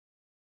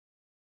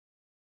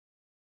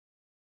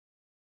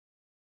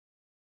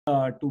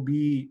to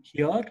be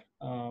here.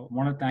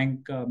 Want to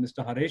thank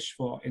Mr. Harish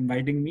for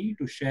inviting me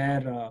to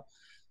share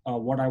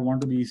what I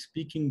want to be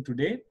speaking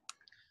today.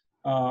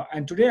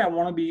 And today I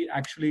want to be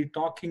actually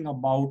talking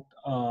about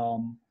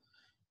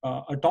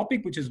a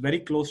topic which is very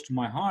close to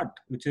my heart,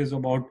 which is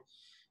about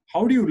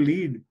how do you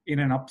lead in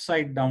an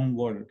upside down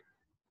world?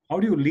 How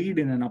do you lead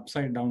in an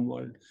upside down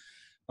world?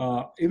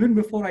 Even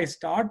before I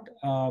start,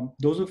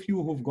 those of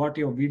you who've got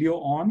your video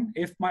on,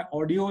 if my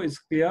audio is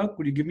clear,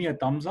 could you give me a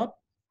thumbs up?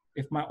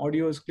 If my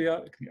audio is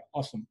clear,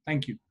 awesome.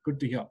 Thank you. Good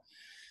to hear.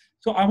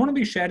 So I want to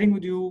be sharing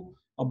with you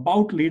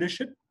about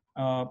leadership,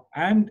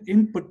 and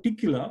in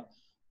particular,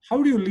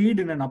 how do you lead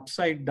in an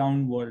upside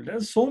down world?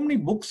 There's so many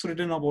books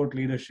written about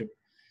leadership.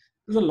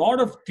 There's a lot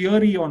of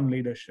theory on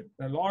leadership,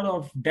 a lot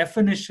of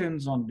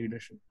definitions on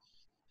leadership.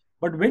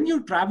 But when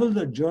you travel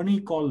the journey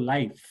called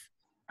life,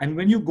 and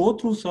when you go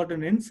through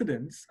certain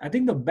incidents, I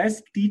think the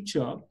best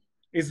teacher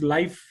is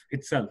life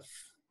itself.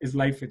 Is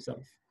life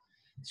itself.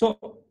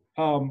 So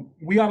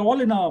we are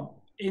all in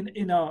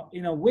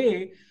a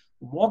way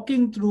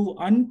walking through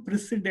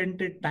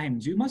unprecedented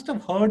times. You must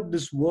have heard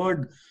this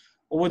word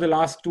over the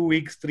last 2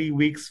 weeks, 3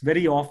 weeks,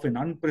 very often.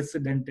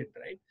 Unprecedented,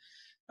 right?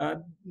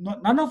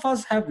 None of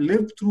us have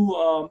lived through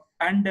a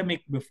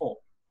pandemic before,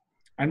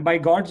 and by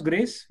God's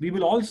grace, we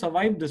will all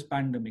survive this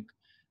pandemic.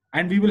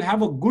 And we will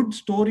have a good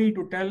story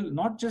to tell,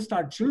 not just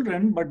our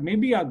children, but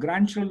maybe our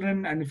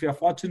grandchildren. And if you're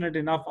fortunate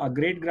enough, our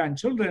great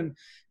grandchildren.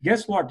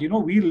 Guess what?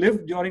 We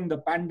lived during the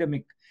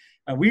pandemic.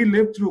 We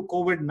lived through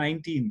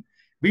COVID-19.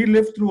 We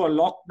lived through a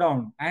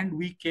lockdown and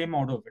we came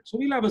out of it. So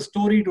we'll have a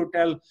story to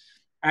tell,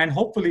 and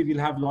hopefully we'll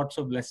have lots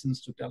of lessons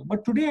to tell.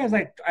 But today, as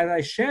I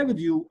share with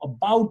you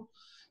about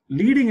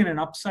leading in an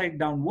upside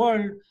down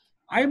world,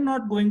 I'm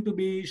not going to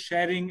be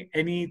sharing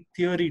any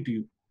theory to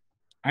you.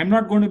 I'm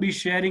not going to be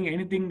sharing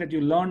anything that you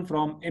learn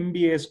from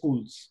MBA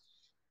schools,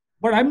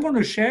 but I'm going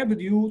to share with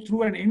you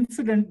through an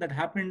incident that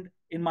happened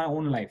in my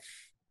own life,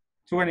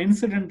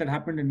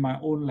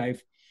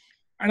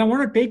 And I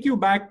want to take you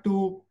back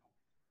to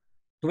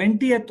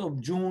 20th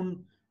of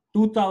June,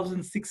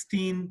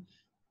 2016,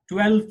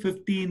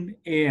 12:15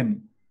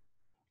 a.m.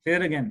 Say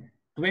it again,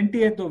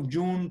 20th of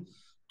June,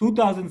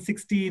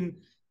 2016,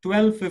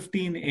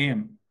 12:15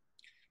 a.m.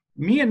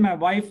 Me and my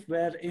wife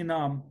were in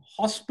a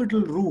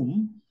hospital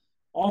room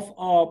of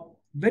a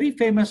very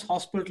famous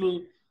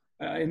hospital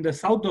in the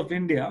south of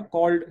India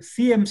called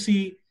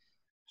CMC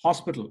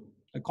Hospital,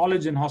 a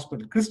college and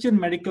hospital, Christian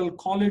Medical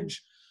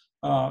College,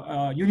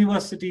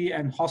 University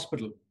and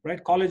Hospital,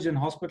 right? College and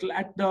hospital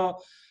at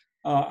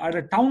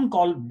a town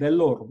called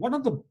Vellore, one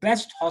of the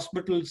best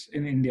hospitals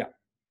in India.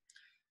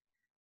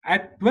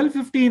 At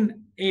 12:15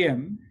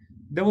 a.m.,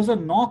 there was a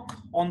knock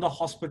on the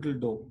hospital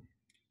door.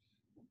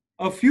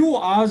 A few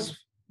hours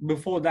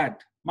before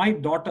that, my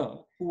daughter,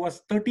 who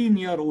was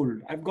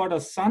 13-year-old, I've got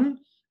a son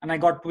and I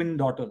got twin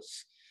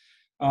daughters.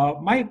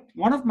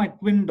 One of my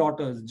twin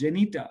daughters,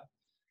 Janita,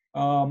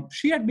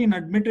 she had been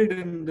admitted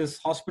in this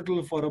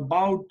hospital for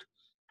about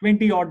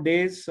 20 odd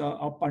days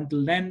up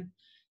until then.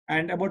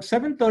 And about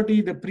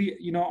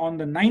 7:30, on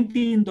the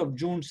 19th of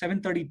June,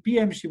 7:30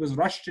 p.m., she was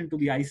rushed into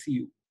the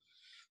ICU.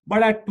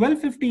 But at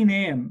 12:15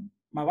 a.m.,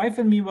 my wife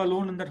and me were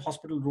alone in that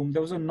hospital room.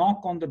 There was a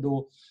knock on the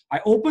door. I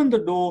opened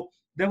the door.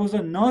 There was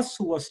a nurse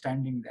who was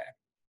standing there.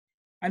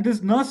 And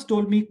this nurse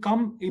told me,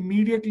 come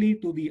immediately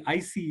to the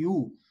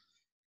ICU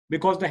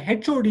because the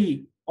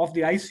HOD of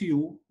the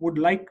ICU would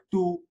like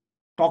to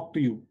talk to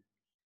you.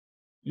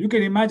 You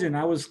can imagine,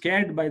 I was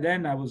scared by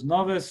then. I was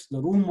nervous.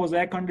 The room was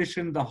air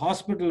conditioned. The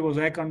hospital was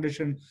air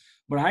conditioned,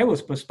 but I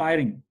was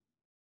perspiring.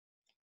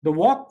 The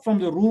walk from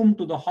the room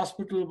to the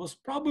hospital was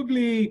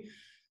probably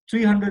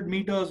 300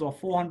 meters or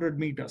 400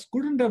 meters.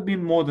 Couldn't have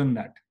been more than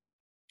that.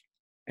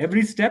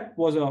 Every step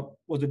was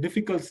a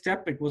difficult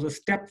step. It was a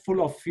step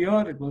full of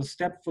fear. It was a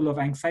step full of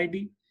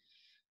anxiety.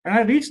 And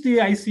I reached the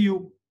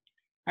ICU.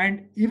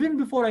 And even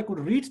before I could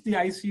reach the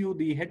ICU,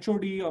 the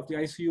HOD of the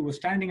ICU was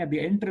standing at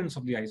the entrance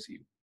of the ICU.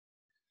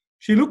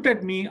 She looked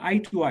at me eye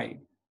to eye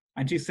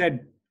and she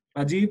said,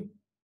 Rajiv,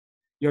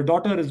 your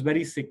daughter is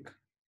very sick.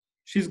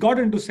 She's got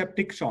into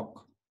septic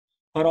shock.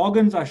 Her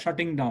organs are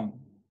shutting down.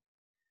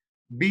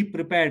 Be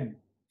prepared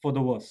for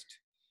the worst.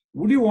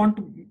 Would you want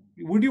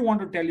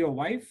to tell your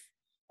wife,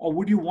 or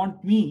would you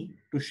want me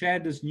to share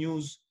this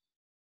news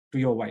to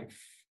your wife?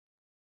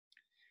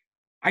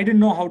 I didn't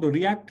know how to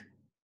react.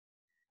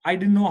 I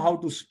didn't know how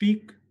to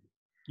speak.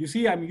 You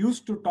see, I'm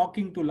used to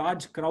talking to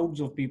large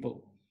crowds of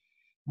people.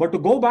 But to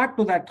go back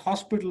to that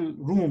hospital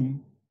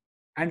room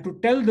and to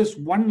tell this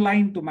one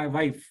line to my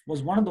wife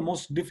was one of the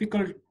most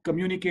difficult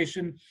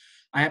communication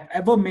I have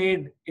ever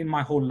made in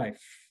my whole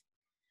life.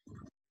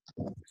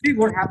 See,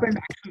 what happened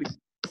actually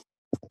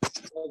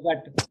was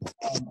that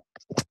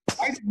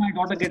why did my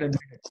daughter get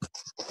admitted?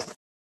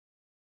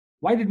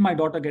 Why did my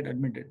daughter get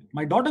admitted?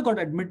 My daughter got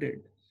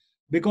admitted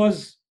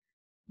because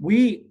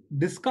we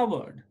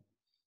discovered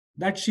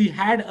that she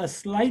had a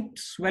slight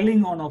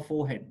swelling on her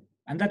forehead,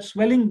 and that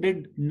swelling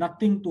did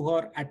nothing to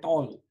her at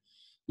all.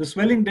 The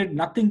swelling did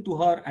nothing to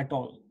her at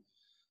all.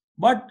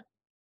 But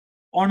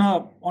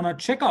on a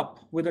checkup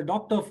with a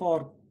doctor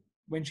for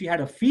when she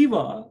had a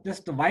fever,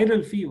 just a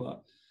viral fever.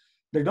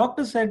 The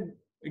doctor said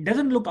it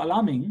doesn't look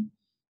alarming,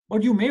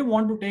 but you may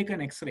want to take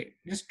an X-ray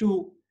just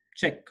to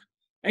check.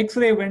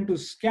 X-ray went to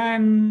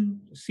scan,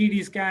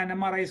 CD scan,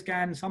 MRI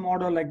scan, some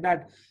order like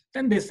that.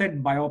 Then they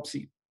said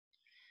biopsy.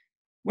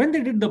 When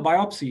they did the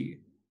biopsy,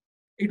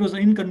 it was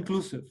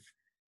inconclusive.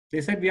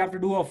 They said we have to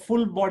do a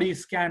full body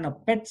scan, a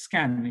PET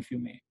scan, if you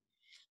may.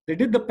 They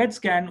did the PET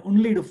scan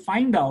only to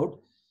find out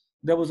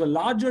there was a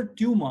larger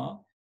tumor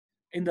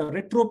in the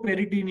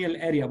retroperitoneal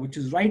area, which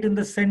is right in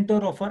the center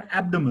of her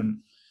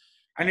abdomen.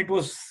 And it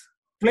was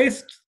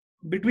placed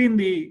between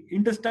the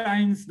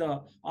intestines,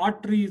 the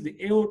arteries, the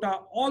aorta,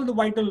 all the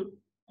vital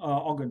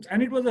organs.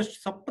 And it was a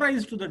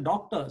surprise to the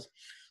doctors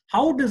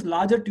how this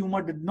larger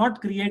tumor did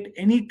not create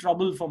any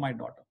trouble for my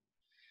daughter.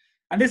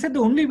 And they said the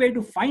only way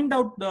to find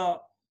out the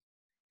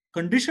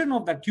condition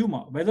of that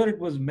tumor, whether it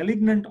was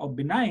malignant or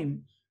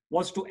benign,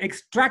 was to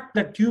extract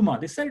that tumor.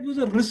 They said it was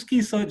a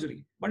risky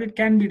surgery, but it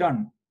can be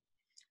done.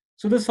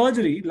 So the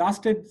surgery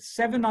lasted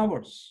 7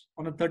 hours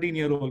on a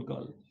 13-year-old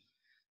girl.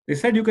 They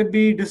said you could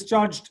be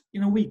discharged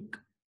in a week.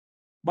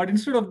 But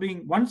instead of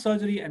being one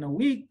surgery in a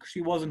week,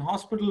 she was in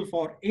hospital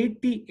for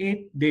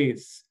 88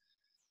 days.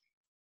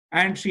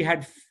 And she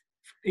had,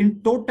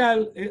 in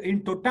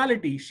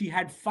totality, she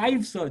had 5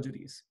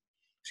 surgeries.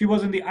 She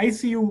was in the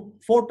ICU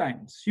 4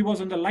 times. She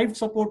was in the life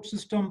support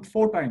system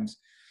 4 times.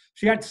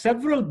 She had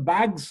several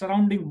bags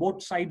surrounding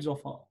both sides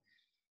of her.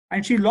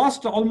 And she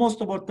lost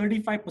almost about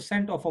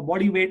 35% of her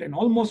body weight and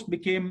almost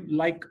became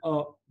like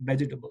a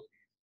vegetable.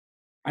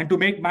 And to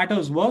make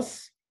matters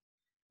worse,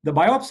 the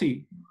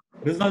biopsy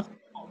results,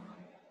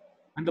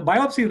 and the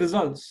biopsy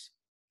results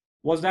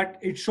was that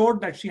it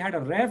showed that she had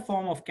a rare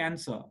form of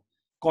cancer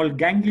called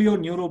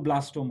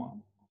ganglioneuroblastoma.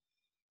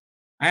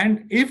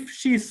 And if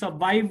she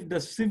survived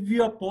the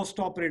severe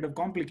post-operative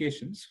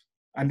complications,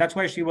 and that's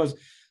why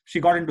she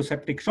got into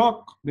septic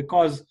shock,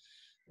 because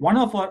one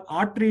of her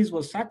arteries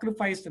was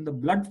sacrificed and the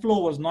blood flow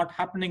was not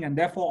happening, and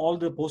therefore all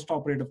the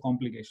post-operative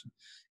complications.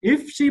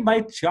 If she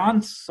by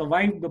chance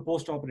survived the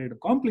post-operative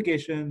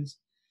complications,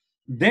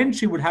 then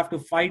she would have to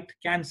fight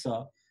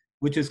cancer,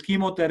 which is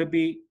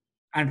chemotherapy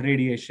and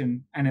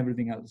radiation and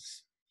everything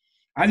else.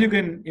 As you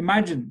can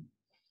imagine,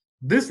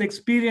 this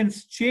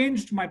experience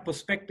changed my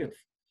perspective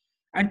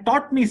and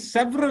taught me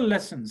several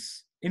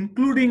lessons,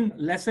 including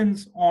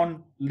lessons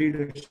on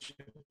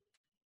leadership.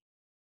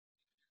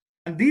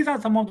 And these are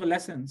some of the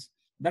lessons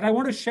that I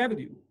want to share with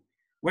you.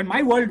 When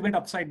my world went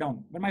upside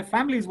down, when my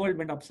family's world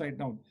went upside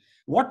down,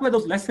 what were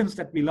those lessons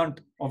that we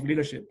learned of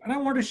leadership? And I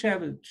want to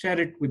share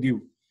it with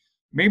you.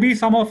 Maybe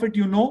some of it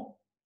you know,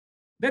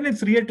 then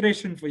it's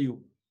reiteration for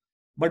you.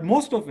 But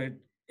most of it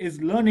is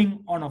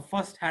learning on a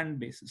first-hand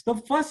basis. The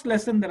first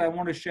lesson that I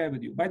want to share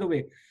with you, by the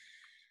way,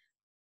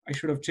 I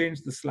should have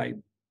changed the slide.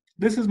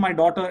 This is my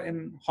daughter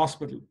in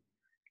hospital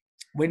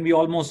when we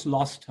almost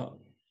lost her,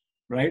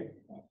 right?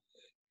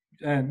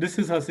 And this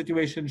is her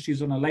situation.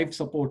 She's on a life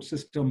support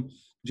system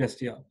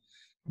just here.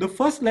 The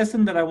first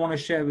lesson that I want to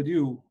share with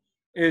you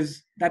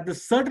is that the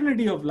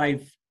certainty of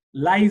life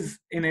lies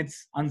in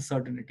its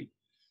uncertainty.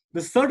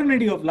 The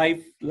certainty of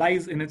life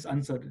lies in its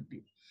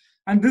uncertainty.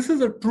 And this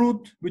is a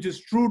truth which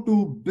is true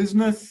to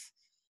business,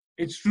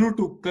 it's true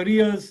to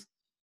careers,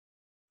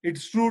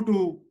 it's true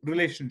to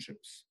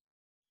relationships.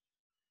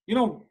 You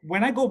know,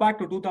 when I go back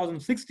to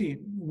 2016,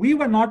 we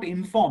were not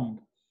informed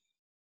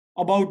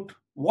about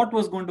what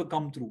was going to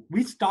come through.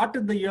 We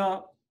started the year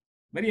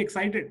very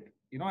excited.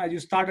 You know, as you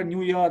start a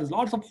new year, there's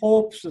lots of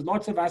hopes, there's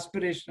lots of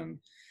aspiration.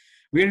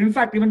 We had in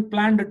fact even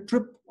planned a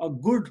trip, a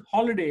good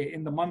holiday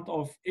in the month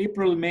of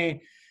April,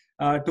 May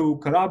to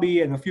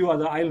Karabi and a few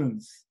other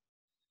islands,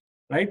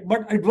 right?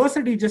 But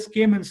adversity just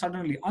came in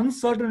suddenly.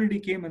 Uncertainty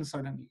came in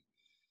suddenly.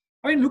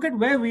 I mean, look at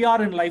where we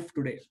are in life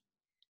today,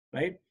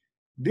 right?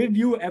 Did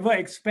you ever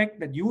expect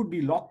that you would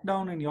be locked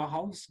down in your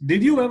house?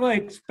 Did you ever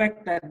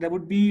expect that there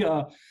would be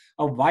a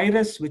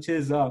virus which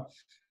is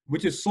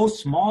so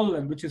small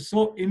and which is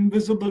so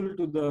invisible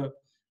to the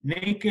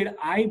naked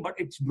eye, but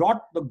it's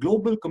brought the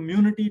global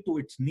community to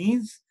its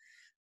knees,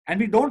 and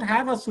we don't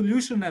have a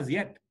solution as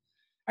yet?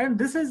 And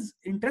this is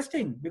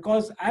interesting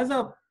because as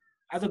a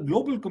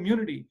global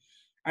community,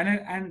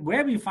 and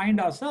where we find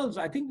ourselves,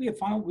 I think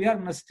we are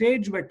in a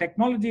stage where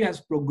technology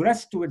has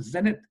progressed to its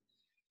zenith.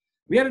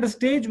 We are at a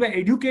stage where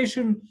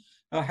education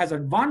has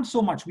advanced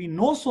so much. We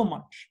know so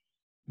much.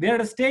 We are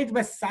at a stage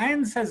where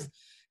science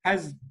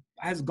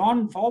has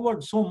gone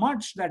forward so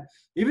much that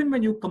even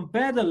when you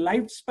compare the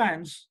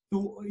lifespans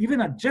to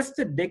even just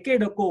a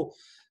decade ago,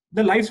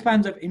 the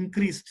lifespans have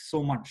increased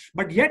so much.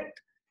 But yet,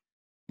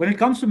 when it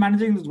comes to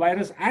managing this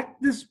virus, at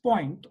this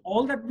point,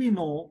 all that we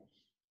know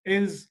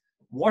is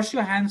wash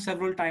your hands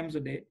several times a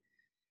day,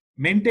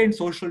 maintain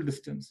social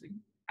distancing,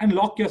 and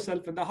lock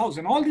yourself in the house.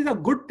 And all these are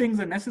good things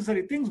and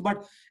necessary things.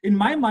 But in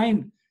my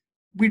mind,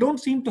 we don't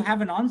seem to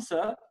have an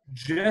answer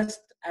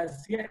just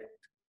as yet.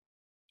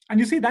 And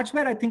you see, that's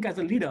where I think as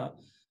a leader,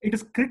 it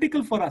is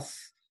critical for us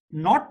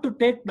not to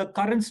take the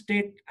current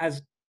state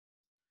as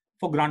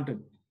for granted,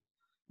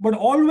 but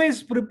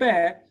always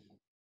prepare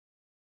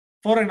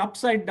for an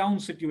upside down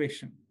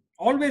situation.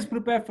 Always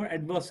prepare for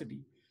adversity.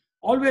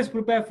 Always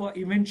prepare for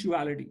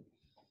eventuality.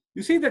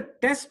 You see, the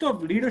test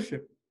of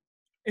leadership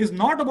is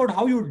not about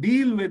how you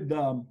deal with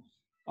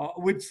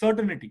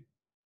certainty,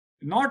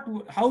 not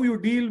how you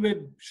deal with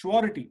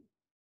surety,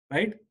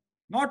 right?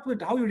 Not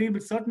with how you deal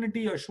with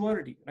certainty or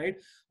surety, right?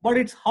 But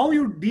it's how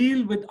you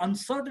deal with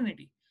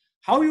uncertainty,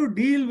 how you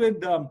deal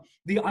with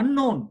the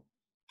unknown,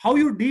 how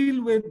you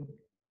deal with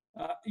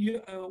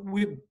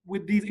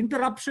these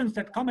interruptions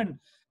that come and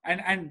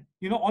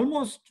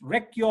almost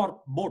wreck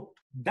your boat.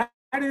 That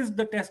is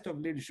the test of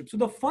leadership. So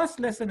the first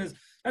lesson is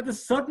that the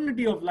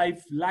certainty of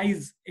life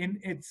lies in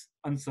its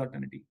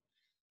uncertainty.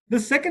 The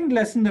second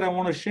lesson that I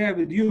want to share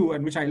with you,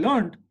 and which I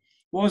learned,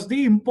 was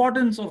the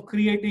importance of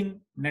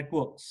creating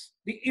networks.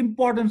 The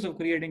importance of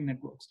creating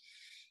networks.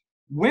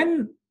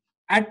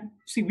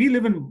 We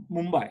live in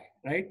Mumbai,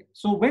 right?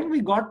 So when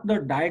we got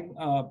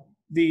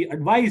the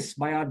advice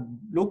by our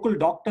local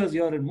doctors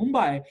here in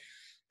Mumbai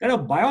that a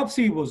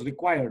biopsy was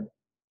required,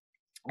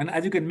 and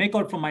as you can make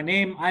out from my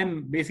name,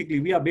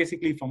 we are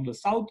basically from the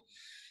south.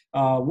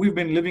 We've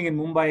been living in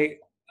Mumbai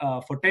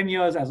for 10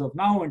 years as of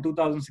now. In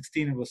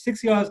 2016, it was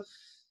 6 years.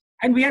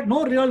 And we had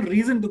no real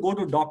reason to go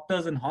to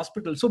doctors and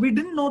hospitals. So we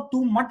didn't know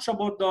too much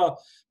about the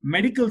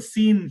medical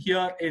scene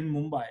here in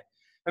Mumbai.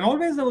 And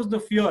always there was the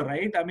fear,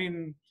 right? I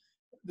mean,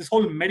 this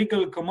whole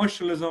medical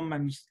commercialism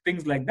and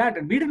things like that.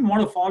 And we didn't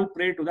want to fall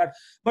prey to that.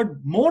 But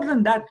more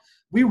than that,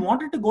 we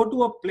wanted to go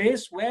to a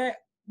place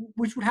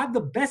which would have the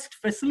best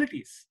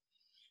facilities,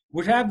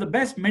 which have the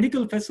best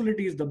medical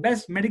facilities, the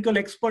best medical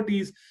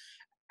expertise.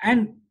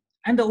 And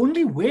the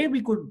only way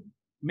we could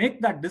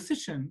make that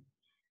decision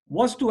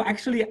was to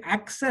actually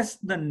access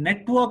the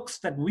networks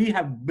that we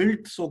have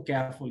built so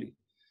carefully.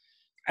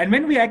 And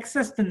when we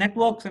accessed the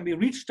networks and we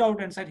reached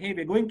out and said, hey,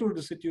 we're going through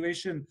the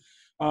situation,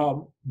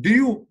 do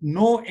you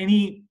know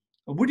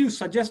would you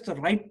suggest the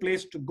right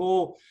place to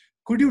go?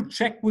 Could you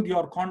check with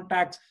your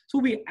contacts? So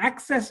we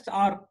accessed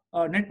our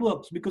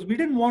networks because we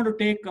didn't want to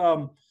take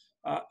an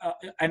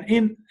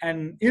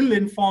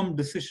ill-informed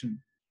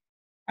decision.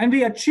 And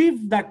we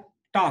achieved that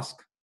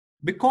task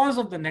because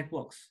of the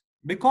networks,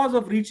 because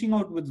of reaching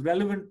out with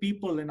relevant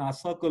people in our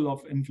circle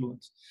of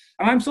influence.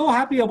 And I'm so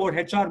happy about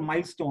HR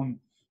Milestone,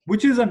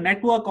 which is a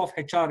network of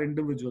HR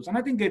individuals. And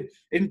I think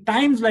in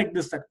times like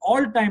this, at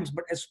all times,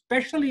 but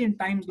especially in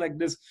times like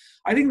this,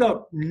 I think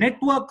the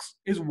networks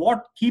is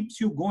what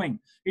keeps you going.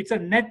 It's a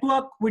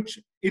network which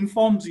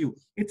informs you.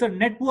 It's a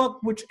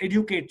network which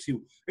educates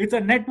you. It's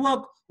a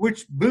network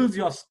which builds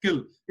your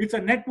skill. It's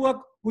a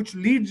network which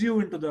leads you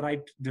into the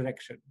right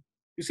direction.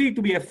 You see,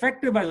 to be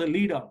effective as a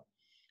leader,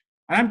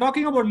 and I'm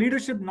talking about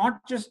leadership,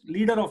 not just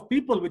leader of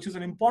people, which is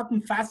an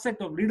important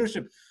facet of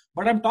leadership,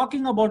 but I'm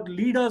talking about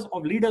leaders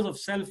of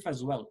self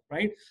as well,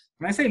 right?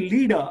 When I say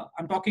leader,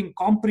 I'm talking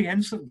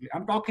comprehensively.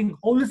 I'm talking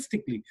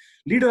holistically.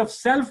 Leader of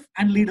self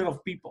and leader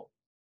of people.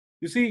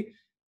 You see,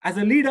 as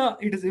a leader,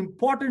 it is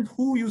important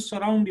who you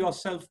surround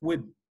yourself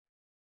with.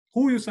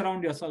 Who you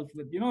surround yourself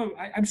with. You know,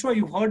 I'm sure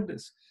you've heard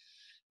this.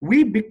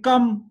 We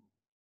become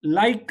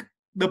like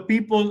the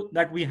people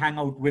that we hang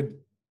out with.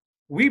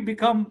 We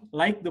become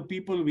like the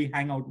people we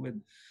hang out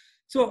with.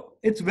 So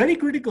it's very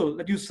critical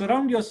that you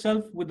surround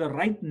yourself with the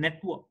right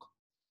network.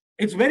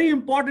 It's very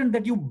important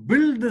that you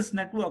build this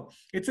network.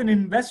 It's an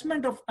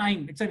investment of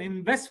time. It's an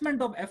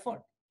investment of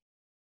effort.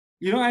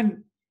 You know,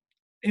 and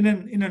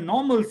in a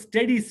normal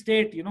steady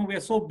state, you know, we are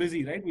so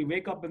busy, right? We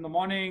wake up in the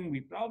morning,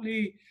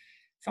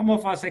 some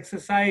of us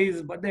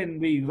exercise, but then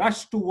we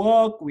rush to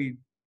work. We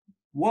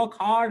work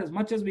hard as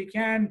much as we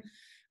can.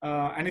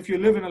 And if you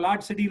live in a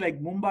large city like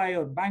Mumbai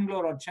or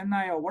Bangalore or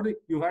Chennai or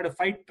you have to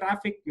fight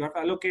traffic, you have to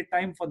allocate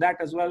time for that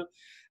as well,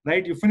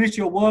 right? You finish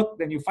your work,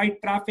 then you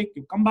fight traffic,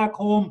 you come back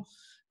home,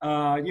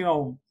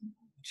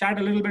 chat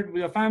a little bit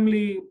with your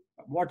family,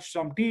 watch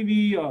some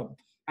TV, or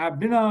have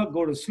dinner,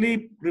 go to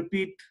sleep,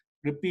 repeat.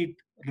 And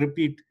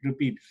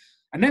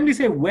then we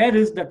say, where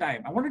is the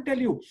time? I want to tell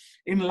you,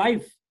 in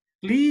life,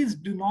 please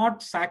do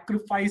not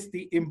sacrifice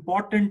the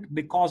important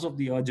because of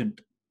the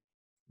urgent.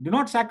 Do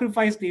not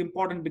sacrifice the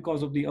important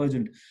because of the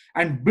urgent.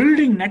 And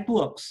building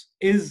networks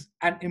is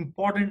an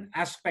important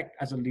aspect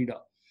as a leader.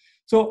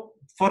 So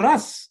for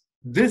us,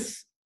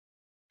 this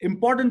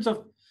importance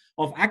of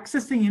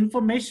accessing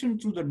information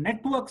through the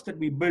networks that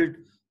we built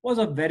was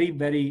a very,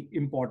 very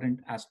important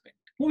aspect.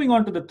 Moving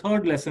on to the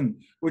third lesson,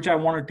 which I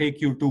want to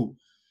take you to.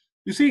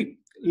 You see,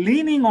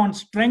 leaning on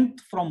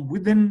strength from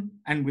within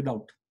and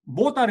without.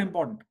 Both are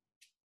important.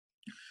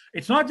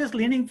 It's not just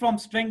leaning from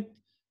strength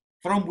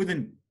from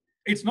within.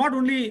 It's not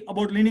only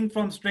about leaning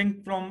from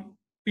strength from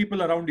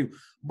people around you,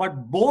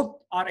 but both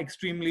are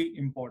extremely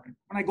important.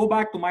 When I go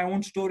back to my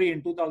own story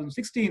in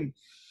 2016,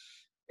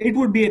 it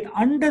would be an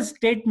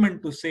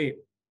understatement to say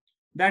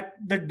that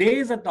the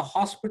days at the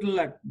hospital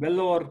at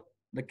Vellore,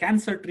 the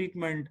cancer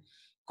treatment,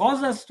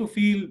 caused us to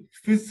feel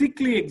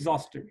physically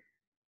exhausted,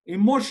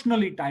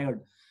 emotionally tired,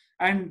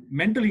 and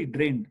mentally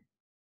drained.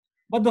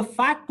 But the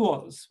fact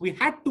was, we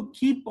had to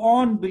keep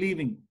on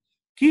believing,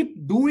 keep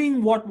doing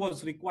what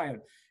was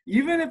required,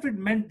 even if it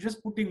meant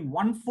just putting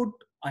one foot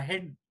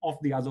ahead of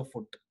the other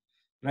foot,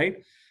 right?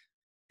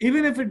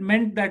 Even if it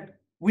meant that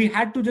we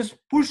had to just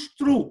push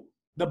through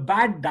the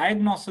bad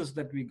diagnosis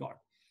that we got,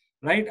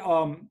 right?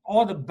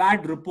 Or the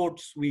bad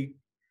reports we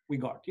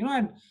got,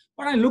 and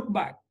when I look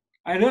back,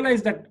 I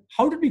realized that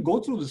how did we go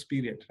through this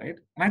period, right?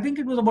 And I think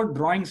it was about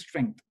drawing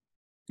strength.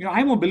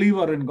 I'm a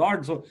believer in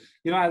God. So,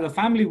 as a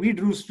family, we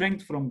drew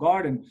strength from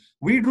God, and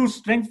we drew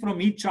strength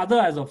from each other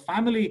as a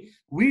family.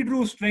 We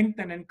drew strength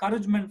and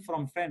encouragement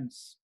from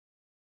friends.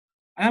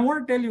 And I want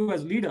to tell you,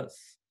 as leaders,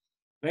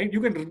 right?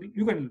 You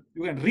can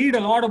read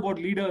a lot about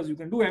leaders. You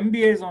can do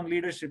MBAs on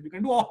leadership. You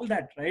can do all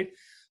that, right?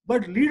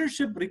 But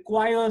leadership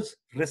requires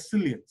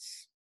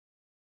resilience.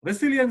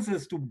 Resilience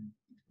is to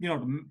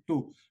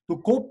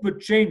cope with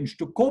change,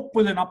 to cope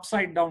with an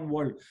upside down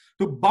world,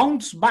 to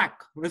bounce back.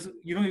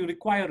 You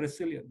require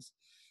resilience.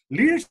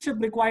 Leadership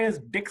requires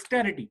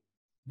dexterity.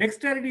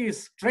 Dexterity is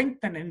strength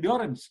and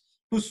endurance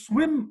to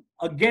swim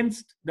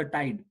against the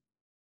tide,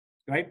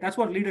 right? That's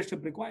what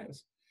leadership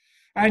requires.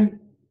 And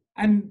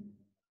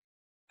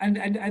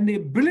the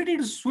ability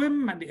to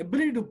swim and the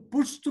ability to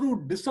push through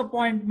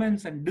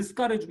disappointments and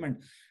discouragement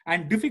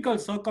and difficult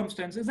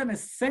circumstances is an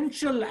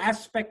essential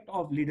aspect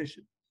of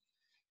leadership.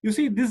 You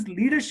see, these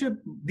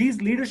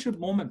leadership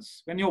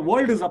moments, when your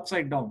world is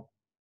upside down,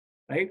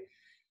 right,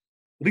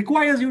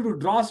 requires you to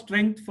draw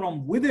strength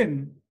from within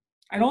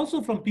and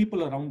also from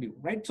people around you,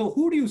 right? So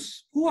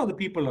who are the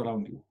people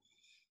around you,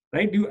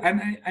 right?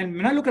 And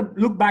when I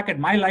look back at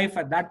my life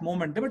at that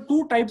moment, there were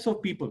two types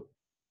of people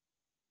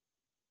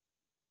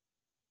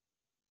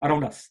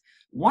around us.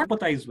 One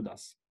empathized with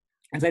us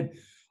and said,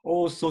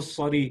 "Oh, so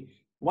sorry.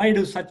 Why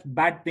do such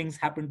bad things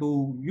happen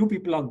to you?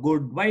 People are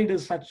good. Why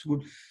does such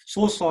good?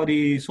 So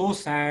sorry, so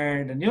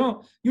sad." And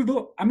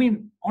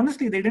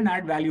honestly, they didn't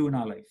add value in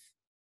our life.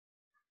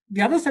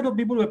 The other set of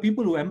people were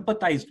people who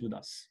empathized with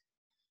us.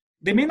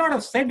 They may not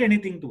have said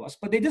anything to us,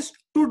 but they just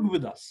stood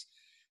with us.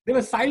 They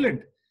were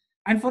silent.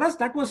 And for us,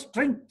 that was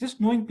strength, just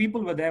knowing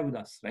people were there with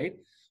us, right?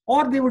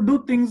 Or they would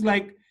do things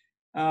like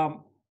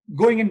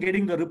going and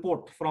getting the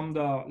report from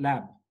the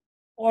lab,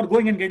 or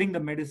going and getting the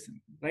medicine,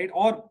 right?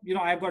 Or,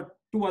 I've got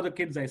two other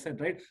kids, I said,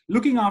 right?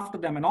 Looking after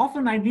them. And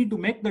often I need to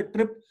make the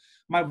trip.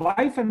 My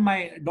wife and my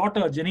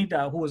daughter,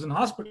 Janita, who was in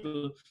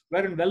hospital,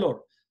 were in Vellore,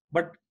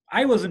 but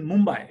I was in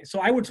Mumbai. So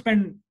I would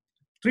spend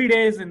 3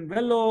 days in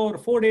Vellore,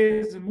 4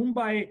 days in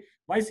Mumbai,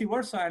 vice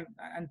versa,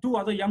 and two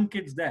other young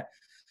kids there.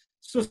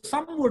 So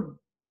some would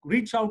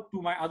reach out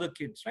to my other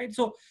kids, right?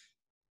 So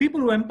people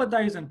who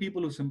empathize and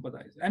people who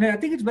sympathize. And I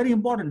think it's very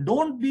important.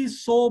 Don't be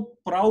so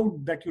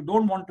proud that you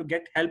don't want to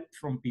get help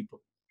from people,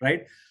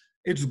 right?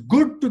 It's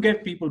good to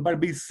get people, but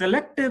be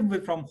selective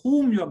with from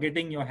whom you're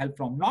getting your help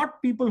from.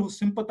 Not people who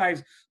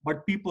sympathize,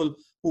 but people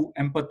who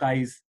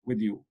empathize with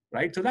you,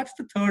 right? So that's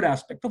the third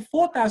aspect. The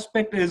fourth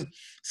aspect is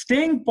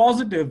staying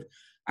positive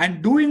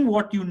and doing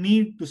what you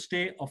need to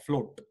stay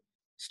afloat.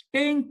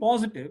 Staying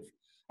positive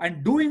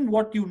and doing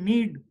what you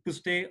need to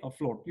stay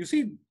afloat. You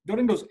see,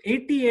 during those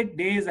 88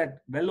 days at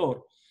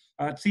Vellore,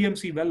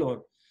 CMC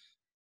Vellore,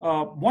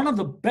 one of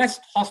the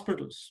best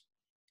hospitals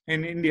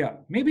in India,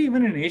 maybe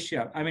even in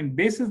Asia,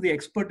 basis the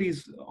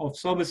expertise of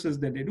services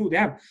that they do,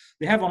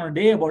 they have on a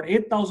day about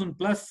 8,000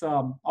 plus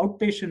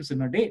outpatients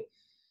in a day,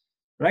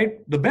 right?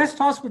 The best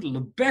hospital,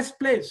 the best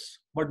place,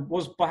 but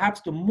was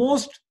perhaps the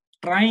most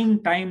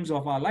trying times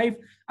of our life,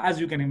 as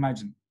you can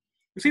imagine.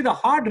 You see, the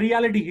hard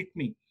reality hit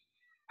me.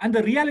 And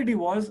the reality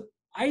was,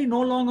 I no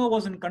longer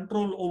was in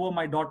control over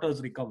my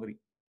daughter's recovery,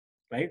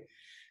 right?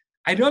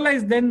 I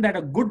realized then that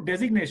a good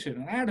designation,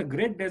 and I had a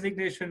great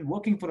designation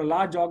working for a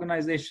large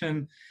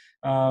organization,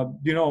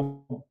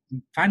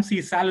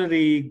 fancy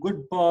salary,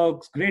 good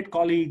perks, great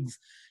colleagues,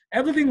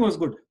 everything was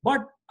good.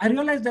 But I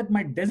realized that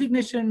my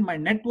designation, my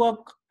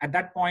network at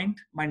that point,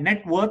 my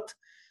net worth,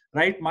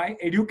 right, my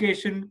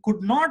education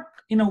could not,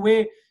 in a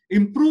way,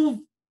 improve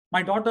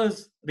my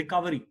daughter's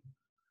recovery.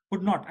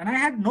 Could not. And I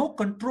had no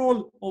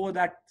control over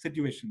that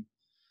situation.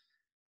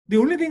 The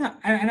only thing,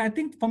 and I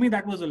think for me,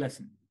 that was a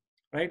lesson,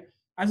 right?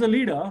 As a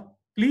leader,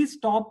 please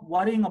stop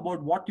worrying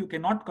about what you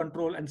cannot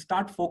control and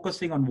start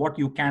focusing on what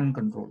you can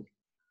control,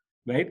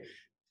 right?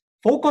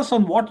 Focus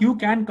on what you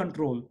can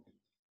control.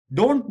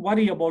 Don't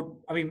worry about,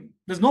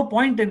 there's no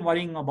point in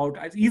worrying about,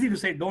 it's easy to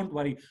say don't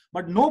worry,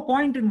 but no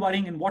point in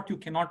worrying in what you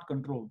cannot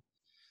control.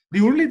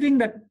 The only thing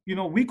that,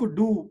 we could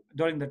do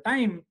during the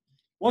time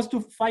was to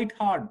fight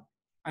hard.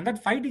 And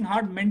that fighting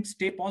hard meant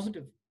stay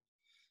positive.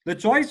 The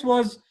choice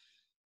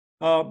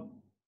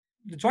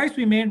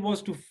we made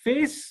was to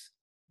face,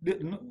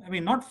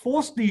 not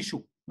force the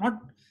issue.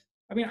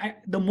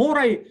 The more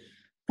I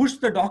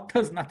pushed the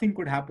doctors, nothing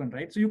could happen,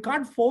 right? So you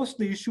can't force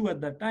the issue at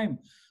that time,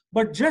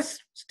 but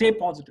just stay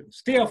positive,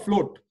 stay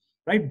afloat,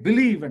 right?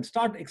 Believe and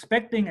start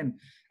expecting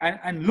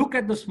and look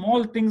at the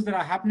small things that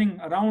are happening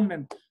around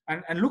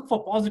and look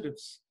for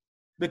positives.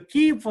 The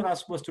key for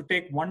us was to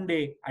take one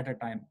day at a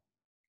time.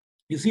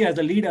 You see, as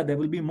a leader, there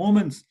will be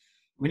moments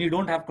when you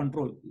don't have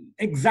control.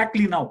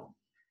 Exactly now,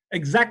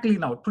 Exactly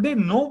now. Today,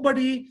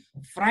 nobody,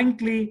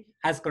 frankly,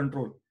 has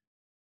control.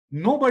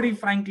 Nobody,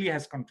 frankly,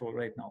 has control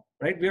right now,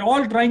 right? We're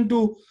all trying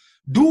to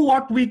do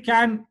what we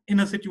can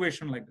in a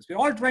situation like this. We're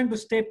all trying to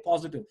stay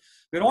positive.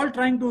 We're all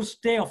trying to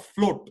stay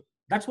afloat.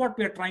 That's what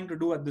we're trying to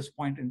do at this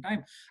point in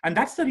time. And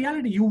that's the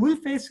reality. You will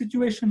face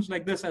situations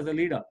like this as a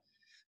leader,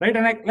 right?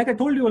 And like I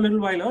told you a little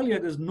while earlier,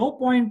 there's no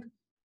point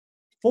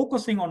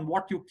focusing on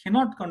what you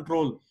cannot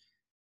control,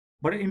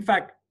 but in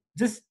fact,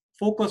 just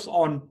focus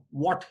on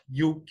what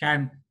you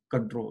can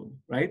control,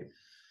 right?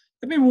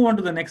 Let me move on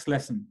to the next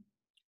lesson.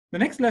 The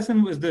next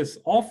lesson was this: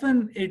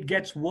 often it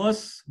gets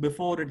worse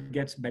before it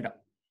gets better.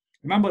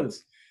 Remember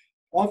this: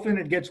 often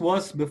it gets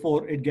worse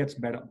before it gets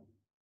better.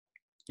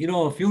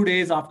 A few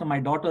days after my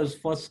daughter's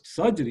first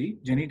surgery,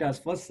 Janita's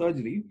first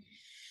surgery,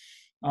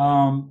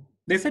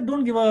 they said,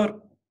 don't give her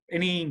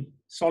any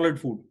solid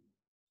food,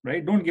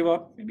 right? Don't give her,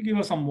 maybe give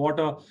her some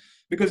water,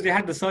 because they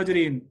had the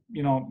surgery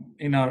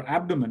in her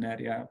abdomen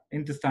area,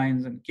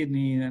 intestines and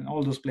kidney and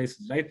all those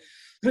places, right?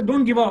 They said,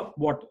 don't give her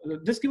water,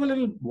 just give a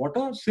little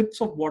water, sips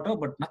of water,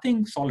 but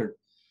nothing solid.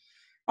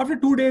 After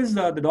 2 days,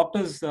 the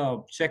doctors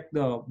checked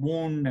the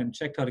wound and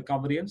checked her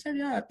recovery and said,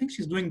 yeah, I think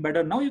she's doing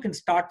better. Now you can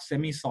start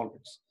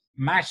semi-solids,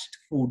 mashed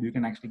food you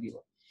can actually give her.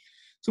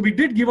 So we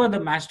did give her the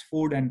mashed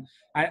food, and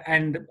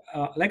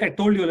like I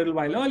told you a little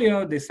while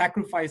earlier, they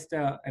sacrificed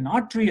an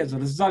artery. As a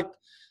result,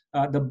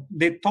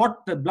 they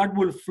thought the blood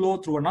will flow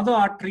through another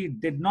artery.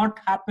 It did not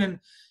happen.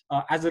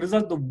 As a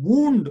result, the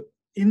wound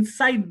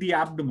inside the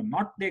abdomen,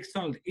 not the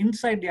external,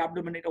 inside the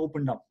abdomen, it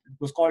opened up. It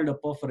was called a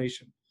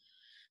perforation.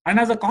 And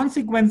as a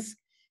consequence,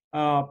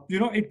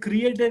 it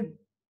created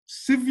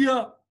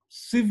severe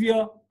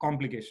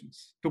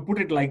complications, to put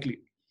it lightly.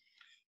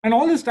 And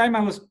all this time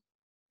I was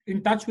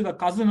in touch with a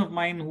cousin of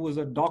mine who was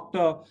a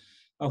doctor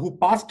who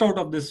passed out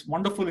of this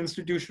wonderful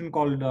institution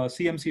called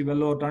CMC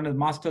Vellore, done his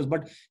master's,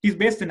 but he's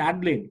based in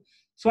Adelaide.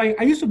 So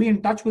I used to be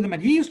in touch with him,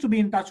 and he used to be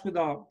in touch with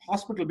the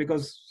hospital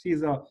because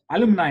he's an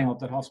alumni of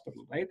that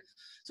hospital, right?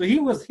 So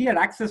he had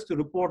access to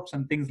reports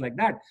and things like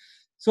that.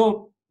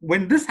 So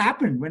when this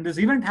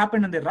event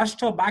happened and they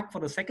rushed her back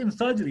for the second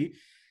surgery,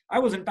 I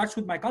was in touch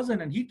with my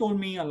cousin, and he told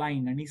me a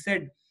line, and he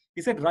said,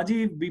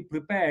 Rajiv, be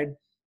prepared.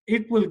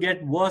 It will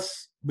get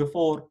worse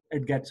before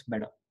it gets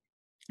better.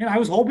 I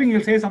was hoping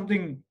he'll say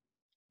something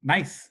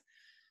nice.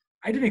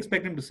 I didn't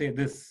expect him to say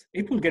this.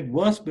 It will get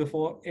worse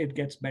before it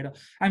gets better.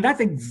 And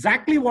that's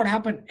exactly what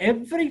happened.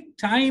 Every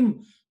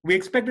time we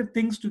expected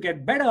things to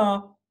get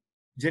better,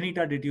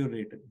 Janita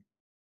deteriorated.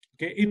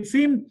 Okay, it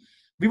seemed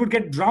we would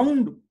get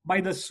drowned by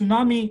the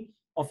tsunami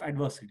of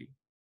adversity.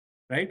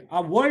 Right?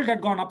 Our world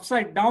had gone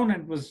upside down,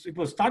 and it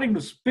was starting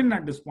to spin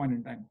at this point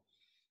in time.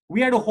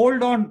 We had to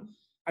hold on,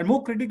 and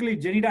more critically,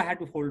 Janita had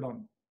to hold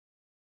on.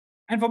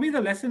 And for me,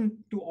 the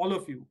lesson to all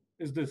of you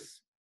is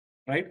this,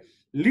 right?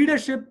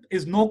 Leadership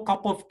is no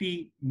cup of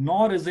tea,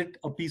 nor is it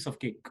a piece of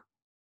cake.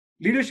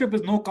 Leadership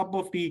is no cup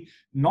of tea,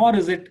 nor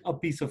is it a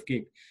piece of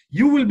cake.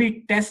 You will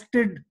be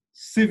tested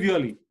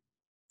severely.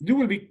 You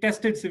will be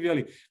tested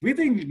severely. We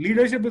think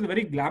leadership is a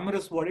very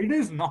glamorous word. It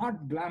is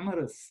not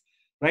glamorous,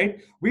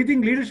 right? We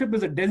think leadership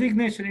is a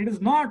designation. It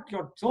is not.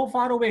 You're so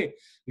far away.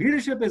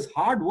 Leadership is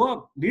hard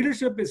work.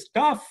 Leadership is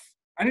tough,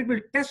 and it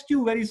will test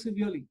you very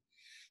severely.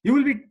 You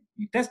will be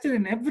tested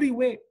in every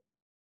way,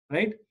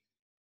 right?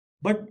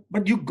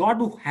 But you got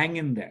to hang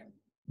in there.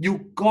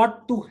 You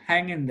got to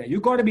hang in there. You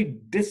got to be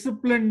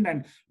disciplined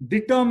and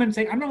determined,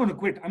 saying, I'm not going to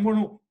quit. I'm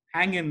going to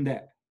hang in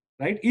there,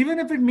 right? Even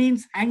if it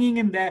means hanging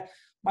in there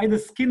by the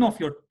skin of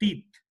your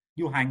teeth,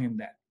 you hang in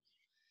there.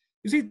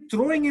 You see,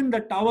 throwing in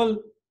the towel,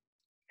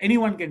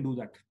 anyone can do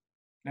that,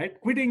 right?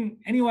 Quitting,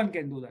 anyone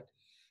can do that.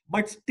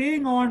 But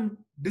staying on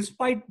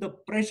despite the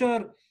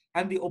pressure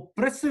and the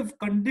oppressive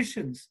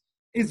conditions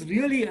is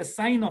really a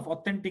sign of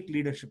authentic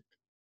leadership.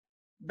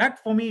 That,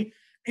 for me,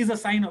 is a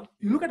sign of,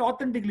 you look at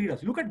authentic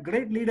leaders, look at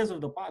great leaders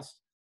of the past.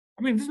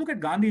 I mean, just look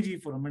at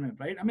Gandhiji for a minute,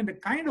 right? I mean, the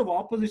kind of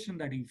opposition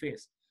that he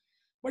faced,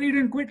 but he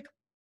didn't quit.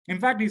 In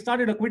fact, he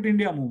started a Quit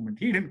India movement.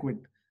 He didn't quit,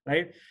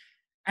 right?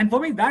 And for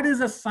me, that is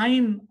a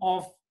sign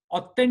of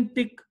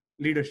authentic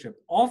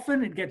leadership.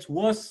 Often it gets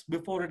worse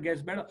before it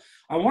gets better.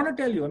 I want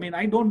to tell you, I mean,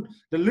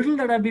 the little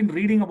that I've been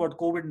reading about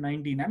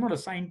COVID-19, I'm not a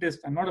scientist,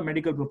 I'm not a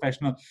medical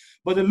professional,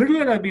 but the little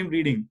that I've been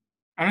reading,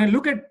 and I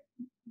look at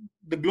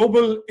the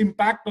global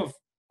impact of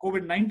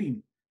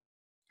COVID-19,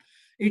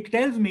 it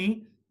tells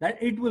me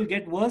that it will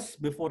get worse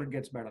before it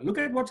gets better. Look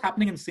at what's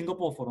happening in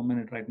Singapore for a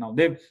minute right now.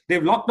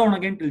 They've locked down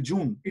again till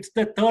June. It's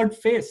the third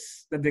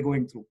phase that they're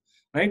going through,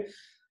 right?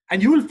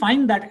 And you will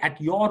find that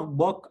at your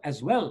work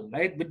as well,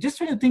 right? But just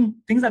when you think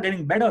things are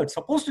getting better, it's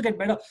supposed to get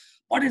better,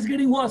 but it's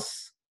getting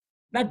worse.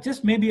 That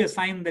just may be a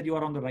sign that you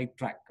are on the right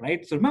track,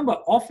 right? So remember,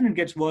 often it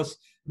gets worse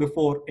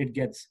before it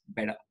gets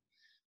better.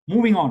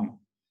 Moving on.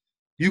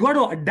 You got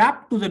to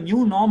adapt to the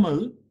new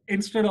normal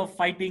instead of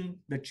fighting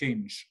the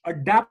change.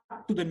 Adapt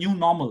to the new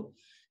normal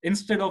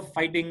instead of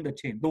fighting the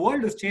change. The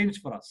world has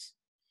changed for us,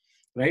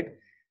 right?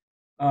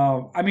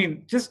 I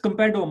mean, just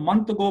compared to a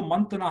month ago,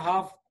 month and a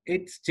half,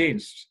 it's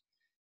changed.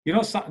 You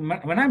know,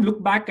 when I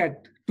look back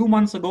at 2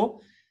 months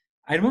ago,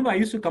 I remember I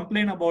used to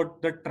complain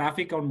about the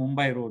traffic on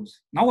Mumbai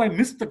roads. Now I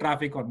miss the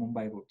traffic on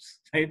Mumbai roads,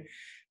 right?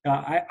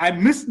 I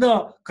miss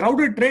the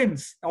crowded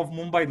trains of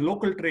Mumbai,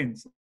 local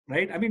trains,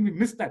 right? I mean, we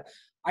miss that.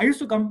 I used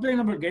to complain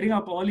about getting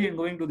up early and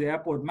going to the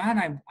airport.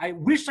 Man, I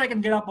wish I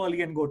can get up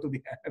early and go to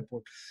the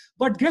airport.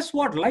 But guess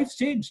what? Life's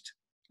changed.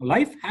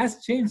 Life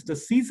has changed. The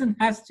season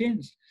has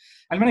changed.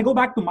 And when I go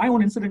back to my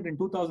own incident in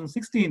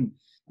 2016,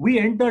 we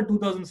entered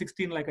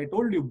 2016, like I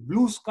told you,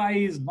 blue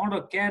skies, not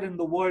a care in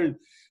the world.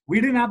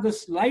 We didn't have the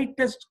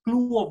slightest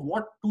clue of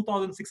what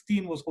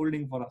 2016 was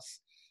holding for us.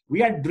 We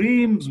had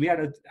dreams, we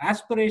had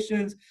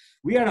aspirations,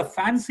 we had a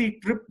fancy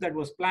trip that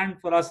was planned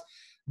for us.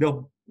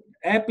 The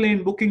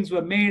airplane bookings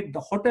were made, the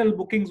hotel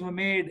bookings were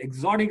made,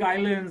 exotic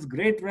islands,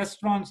 great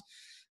restaurants,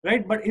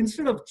 right? But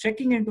instead of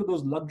checking into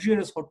those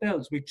luxurious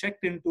hotels, we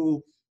checked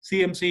into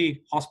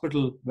CMC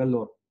Hospital,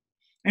 Vellore.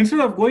 Instead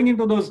of going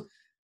into those,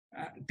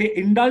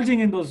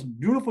 indulging in those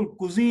beautiful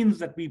cuisines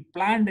that we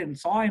planned and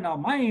saw in our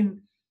mind,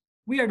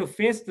 we had to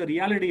face the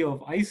reality of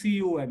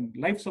ICU and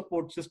life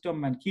support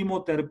system and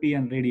chemotherapy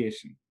and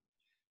radiation.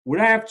 Would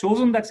I have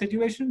chosen that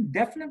situation?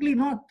 Definitely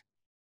not.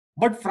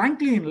 But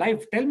frankly, in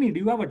life, tell me, do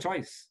you have a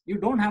choice? You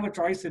don't have a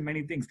choice in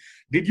many things.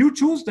 Did you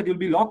choose that you'll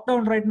be locked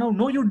down right now?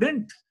 No, you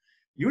didn't.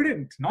 You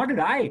didn't. Nor did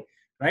I,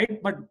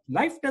 right? But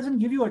life doesn't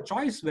give you a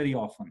choice very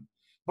often.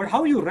 But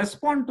how you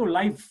respond to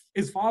life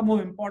is far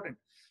more important.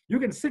 You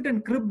can sit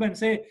and crib and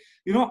say,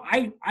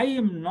 I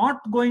am not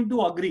going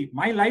to agree.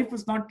 My life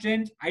is not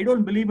changed. I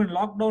don't believe in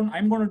lockdown.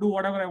 I'm going to do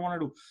whatever I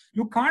want to do.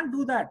 You can't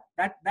do that.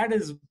 That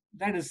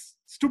is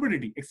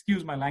stupidity.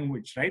 Excuse my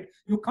language, right?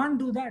 You can't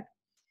do that,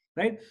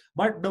 right?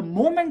 But the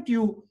moment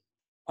you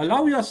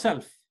allow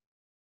yourself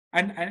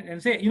and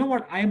say, you know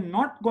what, I am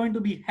not going to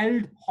be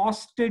held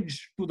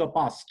hostage to the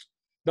past.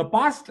 The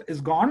past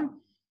is gone.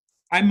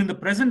 I'm in the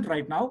present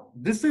right now.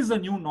 This is a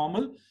new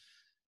normal.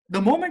 The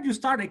moment you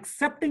start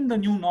accepting the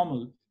new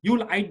normal,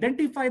 you'll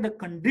identify the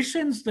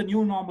conditions the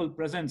new normal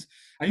presents,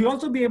 and you'll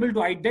also be able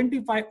to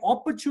identify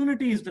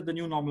opportunities that the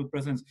new normal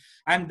presents.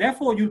 And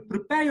therefore, you'll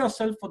prepare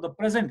yourself for the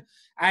present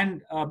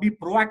and be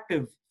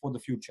proactive for the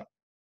future.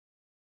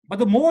 But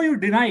the more you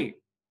deny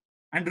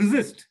and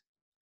resist,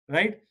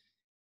 right,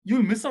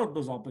 you'll miss out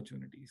those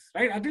opportunities,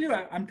 right?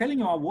 I'm telling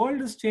you, our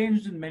world has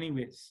changed in many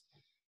ways.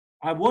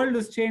 Our world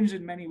has changed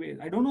in many ways.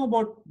 I don't know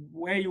about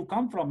where you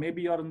come from.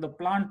 Maybe you're in the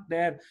plant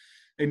there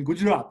in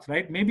Gujarat,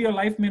 right? Maybe your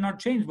life may not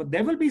change, but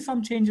there will be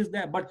some changes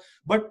there. But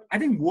I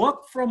think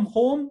work from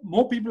home,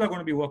 more people are going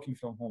to be working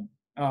from home,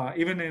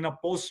 even in a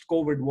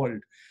post-COVID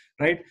world,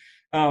 right?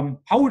 How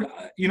would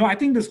I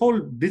think this whole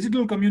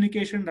digital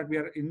communication that we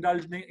are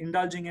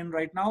indulging in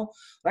right now,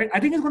 right?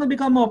 I think it's going to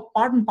become a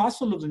part and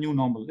parcel of the new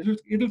normal.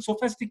 It'll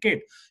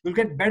sophisticate. You'll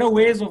get better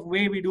ways of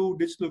way we do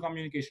digital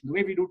communication, the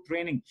way we do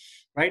training,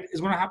 right?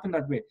 It's going to happen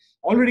that way.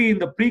 Already in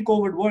the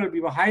pre-COVID world,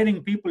 we were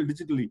hiring people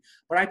digitally,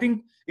 but I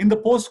think in the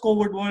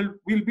post-COVID world,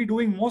 we'll be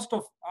doing most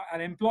of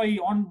an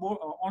employee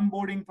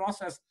onboarding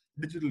process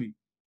digitally.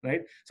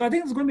 Right. So I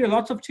think it's going to be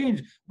lots of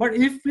change. But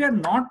if we are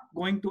not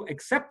going to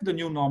accept the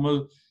new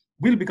normal,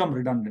 we'll become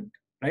redundant.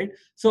 Right.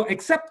 So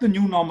accept the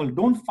new normal.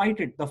 Don't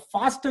fight it. The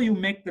faster you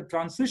make the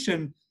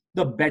transition,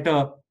 the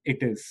better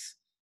it is.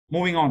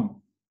 Moving on.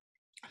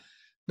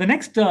 The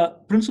next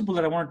principle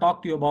that I want to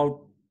talk to you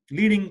about,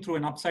 leading through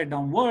an upside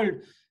down world,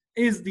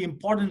 is the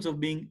importance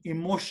of being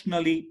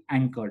emotionally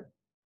anchored.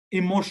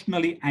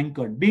 Emotionally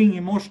anchored. Being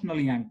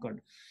emotionally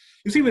anchored.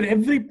 You see, with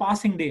every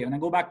passing day, and I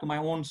go back to my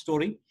own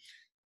story,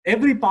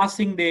 every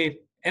passing day,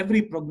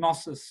 every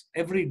prognosis,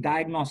 every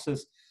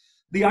diagnosis,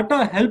 the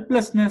utter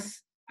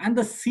helplessness and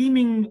the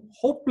seeming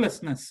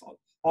hopelessness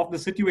of the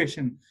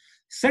situation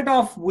set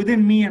off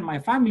within me and my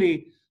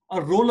family a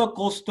roller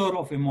coaster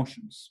of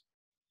emotions.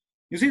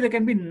 You see, there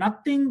can be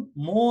nothing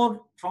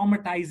more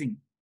traumatizing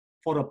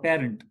for a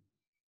parent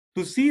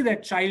to see their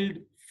child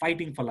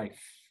fighting for life.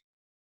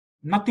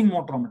 Nothing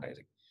more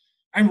traumatizing.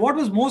 And what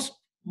was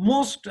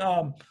most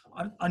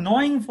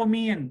annoying for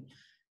me and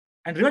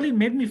really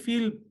made me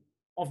feel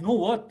of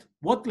no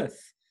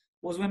worthless,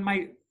 was when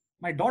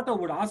my daughter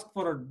would ask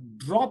for a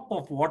drop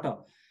of water,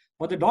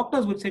 but the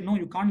doctors would say, no,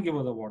 you can't give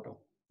her the water.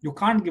 You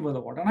can't give her the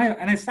water.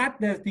 And I sat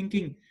there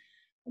thinking,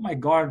 oh my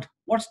God,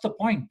 what's the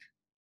point?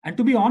 And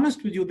to be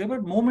honest with you, there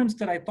were moments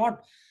that I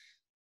thought,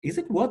 is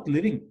it worth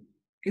living?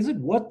 Is it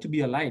worth to be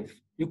alive?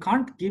 You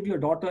can't give your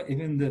daughter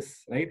even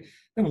this, right?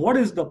 Then what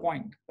is the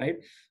point, right?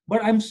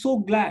 But I'm so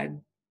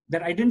glad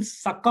that I didn't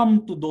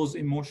succumb to those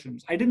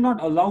emotions. I did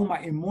not allow my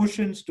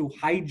emotions to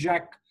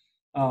hijack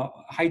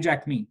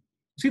me.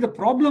 See, the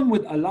problem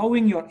with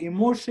allowing your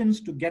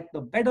emotions to get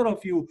the better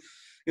of you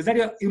is that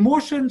your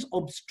emotions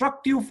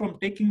obstruct you from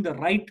taking the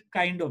right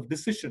kind of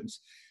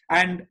decisions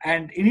and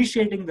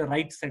initiating the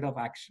right set of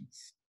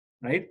actions,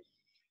 right?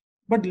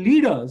 But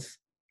leaders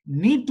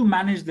need to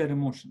manage their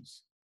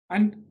emotions.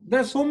 And there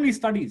are so many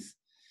studies.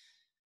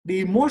 The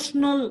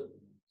emotional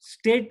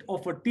state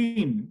of a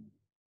team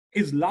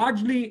is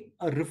largely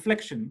a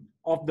reflection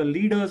of the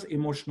leader's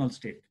emotional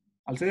state.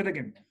 I'll say that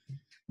again.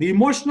 The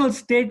emotional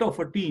state of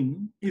a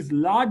team is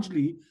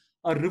largely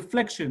a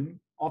reflection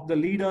of the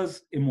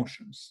leader's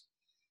emotions.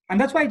 And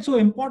that's why it's so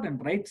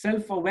important, right?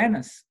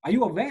 Self-awareness. Are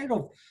you aware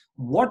of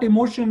what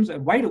emotions,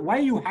 why are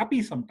you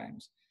happy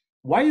sometimes?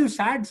 Why are you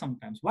sad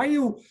sometimes? Why are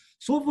you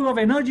so full of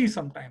energy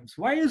sometimes?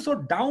 Why are you so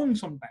down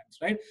sometimes,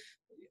 right?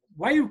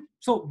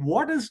 So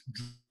what is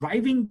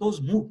driving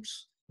those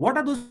moods? What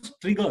are those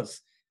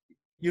triggers?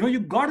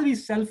 You've got to be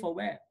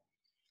self-aware.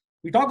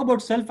 We talk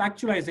about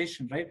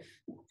self-actualization, right?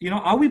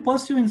 Are we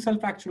pursuing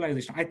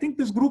self-actualization? I think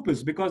this group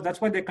is, because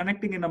that's why they're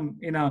connecting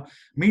in a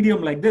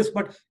medium like this.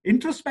 But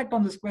introspect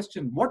on this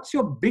question. What's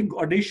your big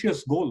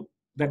audacious goal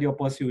that you're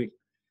pursuing,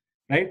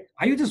 right?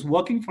 Are you just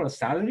working for a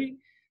salary?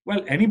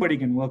 Well, anybody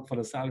can work for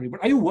a salary,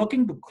 but are you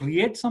working to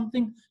create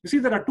something? You see,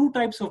 there are two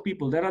types of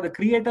people. There are the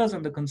creators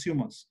and the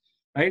consumers,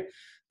 right?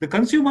 The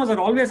consumers are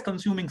always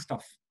consuming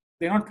stuff.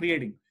 They're not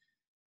creating,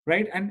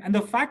 right? And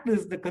the fact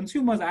is, the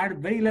consumers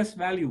add very less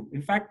value.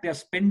 In fact, they're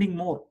spending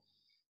more.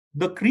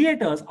 The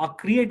creators are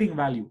creating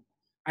value.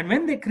 And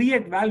when they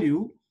create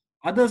value,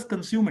 others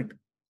consume it.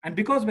 And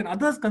because when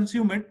others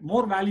consume it,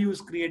 more value is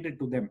created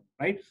to them,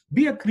 right?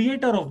 Be a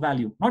creator of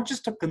value, not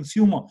just a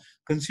consumer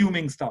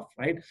consuming stuff,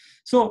 right?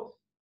 So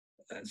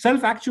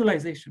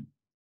self-actualization.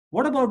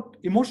 What about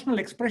emotional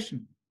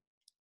expression?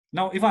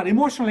 Now, if our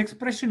emotional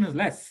expression is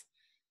less,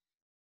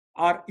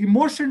 our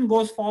emotion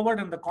goes forward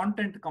and the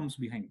content comes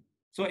behind.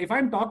 So if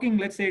I'm talking,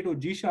 let's say, to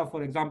Jisha,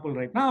 for example,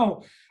 right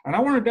now, and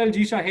I want to tell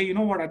Jisha, hey, you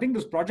know what, I think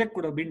this project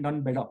could have been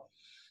done better.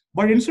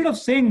 But instead of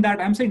saying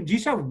that, I'm saying,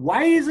 Jisha,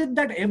 why is it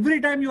that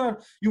every time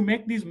you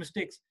make these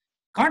mistakes?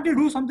 Can't you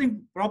do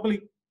something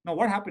properly? Now,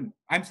 what happened?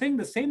 I'm saying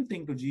the same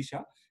thing to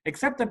Jisha,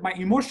 except that my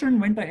emotion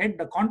went ahead,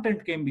 the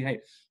content came behind.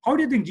 How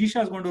do you think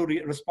Jisha is going to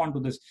respond to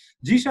this?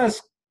 Jisha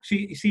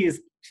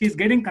is, she's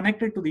getting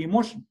connected to the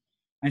emotion.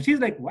 And she's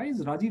like, why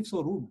is Rajiv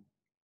so rude?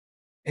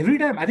 Every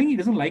time, I think he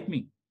doesn't like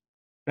me,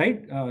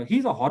 right?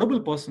 He's a horrible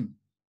person.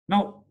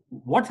 Now,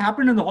 what's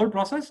happened in the whole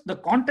process? The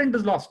content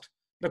is lost.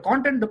 The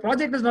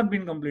project has not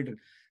been completed.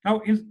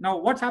 Now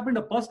what's happened?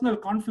 A personal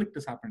conflict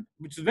has happened,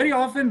 which is very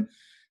often,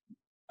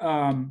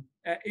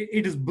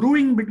 it is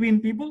brewing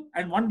between people,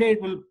 and one day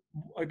it'll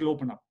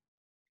open up.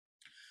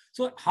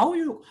 So are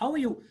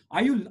you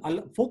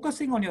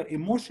focusing on your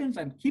emotions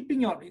and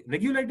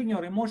regulating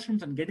your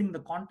emotions and getting the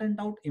content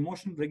out?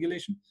 Emotion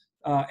regulation,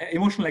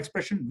 emotional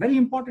expression, very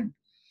important.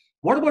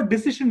 What about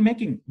decision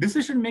making?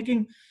 Decision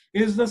making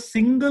is the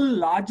single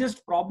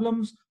largest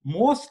problems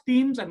most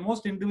teams and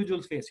most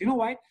individuals face. You know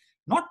why?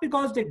 Not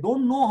because they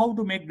don't know how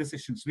to make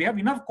decisions. We have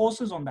enough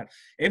courses on that.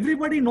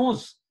 Everybody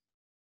knows,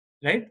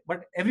 right?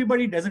 But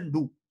everybody doesn't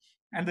do.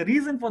 And the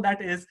reason for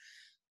that is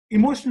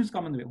emotions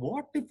come in the way.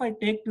 What if I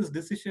take this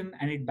decision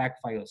and it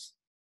backfires?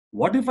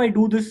 What if I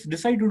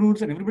decide to do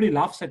this and everybody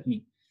laughs at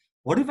me?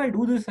 What if I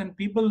do this and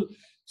people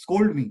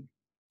scold me?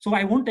 So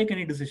I won't take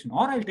any decision,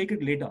 or I'll take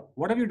it later.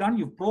 What have you done?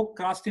 You've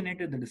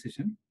procrastinated the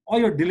decision, or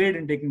you're delayed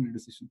in taking the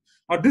decision.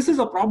 Now, this is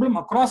a problem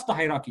across the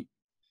hierarchy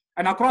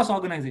and across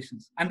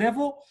organizations. And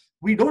therefore,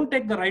 we don't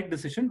take the right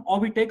decision, or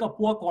we take a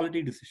poor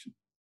quality decision.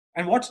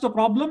 And what's the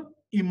problem?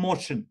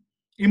 Emotion.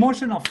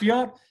 Emotion of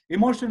fear,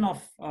 emotion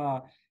of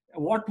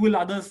what will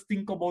others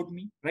think about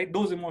me, right?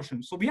 Those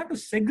emotions. So we have to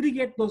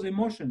segregate those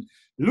emotions,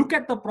 look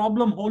at the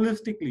problem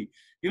holistically,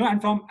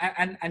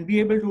 and be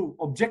able to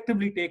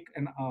objectively take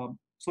an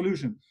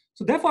solution.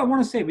 So therefore, I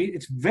want to say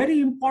it's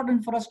very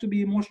important for us to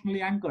be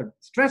emotionally anchored.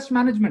 Stress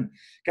management.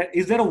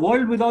 Is there a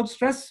world without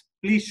stress?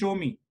 Please show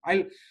me.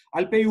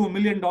 I'll pay you $1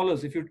 million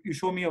if you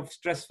show me a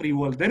stress-free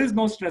world. There is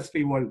no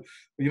stress-free world.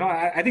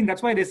 I think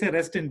that's why they say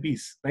rest in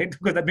peace, right?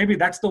 Because maybe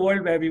that's the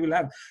world where we will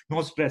have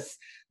no stress.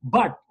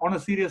 But on a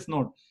serious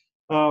note,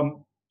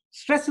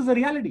 stress is a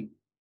reality.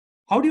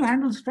 How do you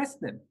handle stress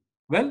then?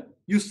 Well,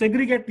 you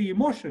segregate the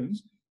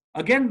emotions.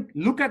 Again,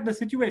 look at the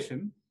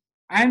situation,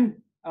 and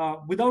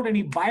without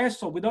any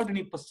bias or without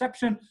any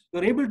perception,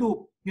 you're able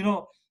to,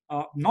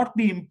 not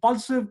be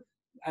impulsive,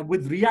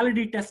 with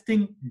reality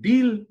testing,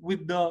 deal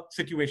with the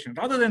situation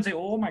rather than say,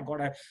 oh my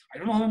God, I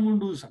don't know how I'm going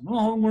to do this. I don't know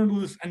how I'm going to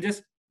do this, and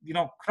just,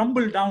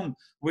 crumble down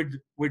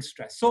with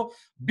stress. So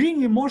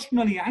being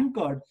emotionally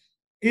anchored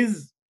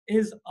is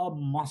a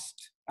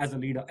must as a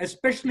leader,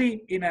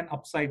 especially in an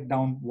upside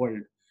down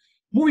world.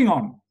 Moving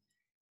on.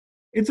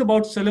 It's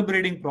about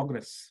celebrating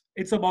progress.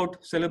 It's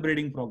about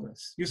celebrating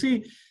progress. You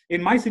see,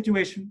 in my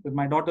situation, with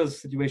my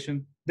daughter's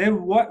situation, there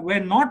were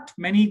not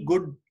many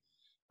good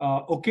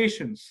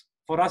occasions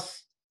for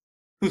us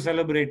to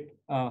celebrate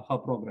her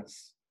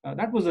progress.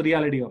 That was the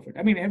reality of it.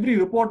 I mean, every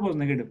report was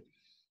negative.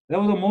 There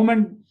was a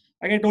moment,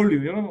 like I told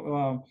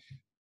you,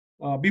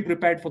 be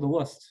prepared for the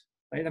worst,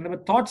 right? And there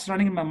were thoughts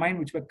running in my mind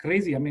which were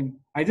crazy. I mean,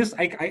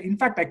 in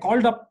fact, I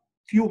called up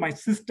few my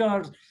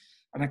sisters,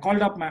 and I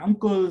called up my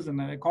uncles,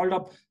 and I called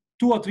up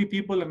 2 or 3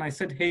 people, and I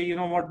said, hey, you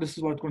know what, this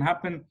is what's going to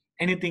happen.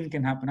 Anything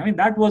can happen. I mean,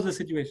 that was the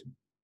situation.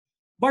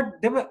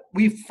 But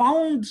we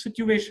found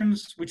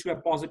situations which were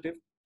positive,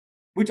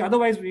 which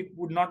otherwise we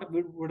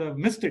would have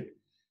missed it.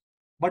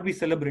 But we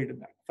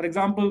celebrated that. For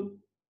example,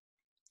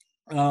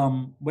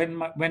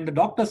 when the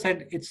doctor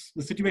said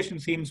the situation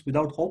seems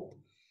without hope,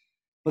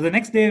 but the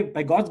next day,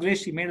 by God's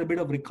grace, she made a bit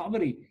of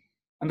recovery.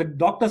 And the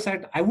doctor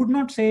said, I would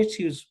not say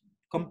she was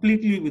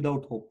completely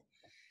without hope.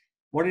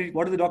 What did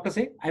the doctor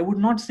say? I would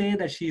not say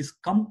that she is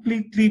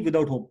completely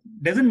without hope.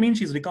 Doesn't mean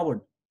she's recovered.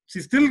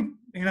 She's still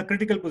in a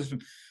critical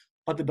position.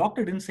 But the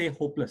doctor didn't say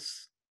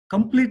hopeless.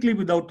 Completely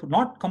without,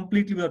 not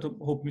completely without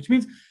hope, which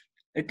means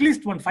at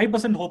least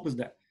 5% hope is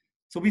there.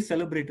 So we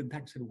celebrated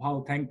that. Said,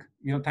 wow, thank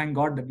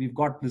God that we've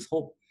got this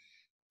hope.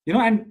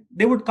 And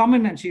they would come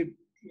in and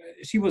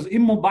she was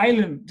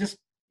immobile and just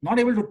not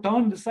able to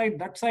turn this side,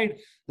 that side.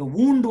 The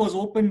wound was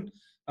open,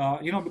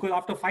 because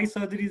after 5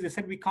 surgeries, they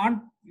said we can't,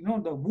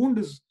 the wound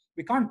is,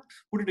 we can't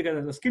put it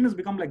together. The skin has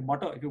become like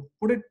butter. If you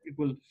put it, it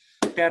will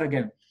tear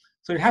again.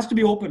 So it has to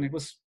be open. It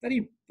was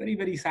very, very,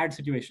 very sad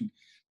situation.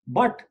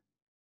 But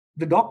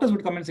the doctors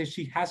would come and say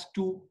she has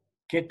to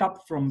get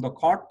up from the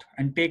cot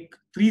and take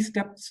 3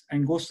 steps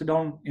and go sit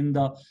down in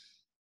the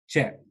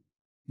chair,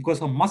 because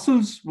her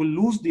muscles will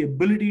lose the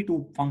ability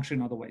to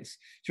function otherwise.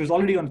 She was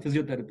already on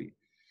physiotherapy.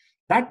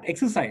 That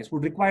exercise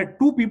would require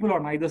 2 people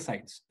on either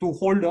sides to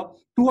hold her,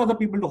 2 other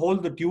people to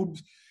hold the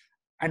tubes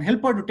and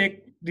help her to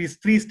take these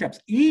 3 steps.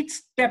 Each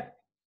step,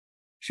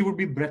 she would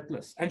be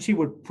breathless and she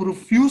would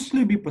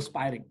profusely be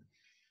perspiring.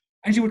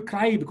 And she would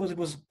cry because it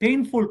was a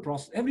painful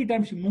process. Every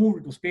time she moved,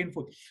 it was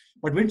painful.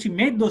 But when she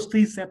made those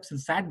 3 steps and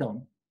sat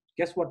down,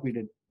 guess what we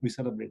did? We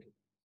celebrated,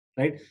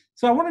 right?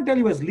 So I want to tell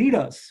you, as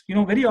leaders,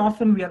 very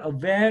often we are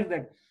aware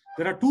that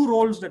there are 2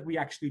 roles that we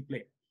actually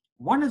play.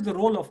 One is the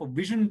role of a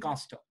vision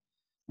caster,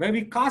 where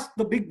we cast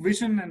the big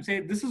vision and say,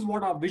 this is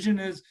what our vision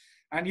is.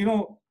 And,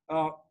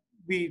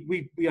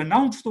 we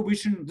announce the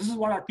vision. This is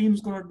what our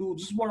team's going to do.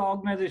 This is what our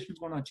organization is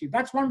going to achieve.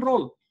 That's one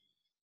role.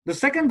 The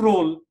second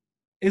role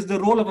is the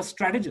role of a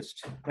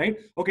strategist, right?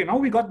 Okay, now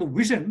we got the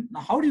vision. Now,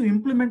 how do you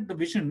implement the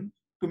vision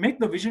to make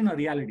the vision a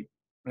reality,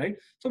 right?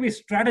 So we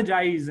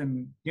strategize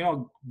and,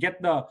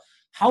 get the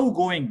how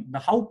going, the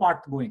how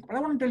part going. But I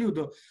want to tell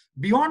you,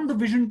 beyond the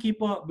vision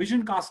keeper,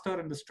 vision caster,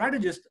 and the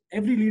strategist,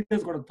 every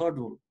leader's got a third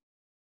role.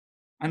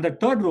 And the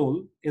third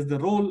role is the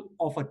role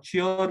of a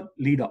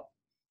cheerleader.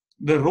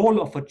 The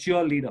role of a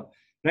cheerleader,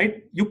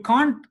 right? You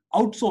can't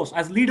outsource.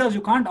 As leaders,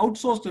 you can't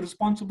outsource the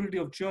responsibility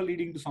of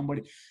cheerleading to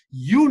somebody.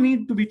 You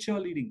need to be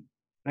cheerleading,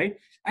 right?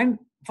 And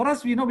for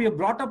us, we are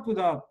brought up with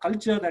a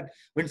culture that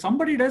when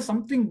somebody does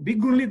something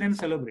big only, then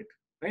celebrate,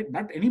 right?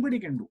 That anybody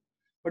can do.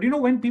 But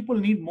when people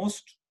need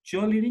most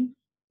cheerleading?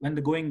 When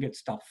the going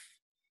gets tough.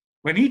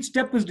 When each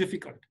step is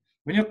difficult.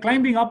 When you're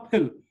climbing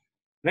uphill,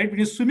 right? When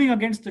you're swimming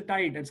against the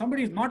tide and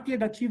somebody has not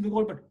yet achieved the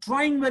goal, but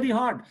trying very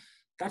hard.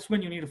 That's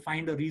when you need to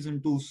find a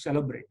reason to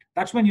celebrate.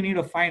 That's when you need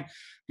to find,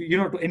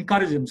 to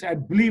encourage them. Say, I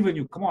believe in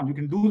you. Come on, you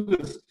can do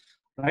this,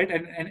 right?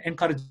 And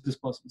encourage this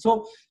person.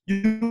 So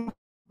you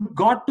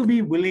got to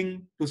be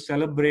willing to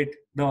celebrate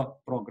the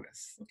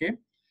progress. Okay.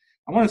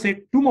 I want to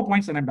say 2 more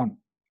points and I'm done.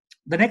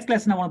 The next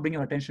lesson I want to bring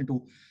your attention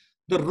to: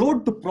 the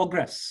road to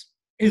progress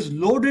is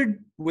loaded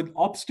with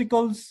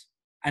obstacles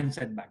and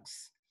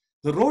setbacks.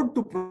 The road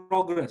to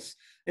progress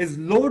is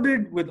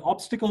loaded with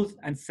obstacles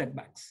and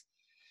setbacks.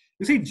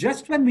 You see,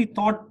 just when we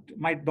thought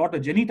my daughter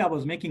Janita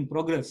was making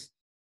progress,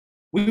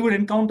 we would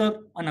encounter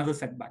another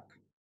setback.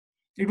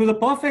 It was a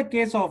perfect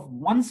case of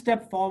 1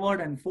 step forward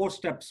and 4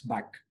 steps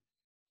back.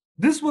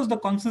 This was the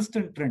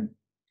consistent trend.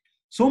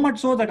 So much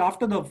so that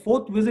after the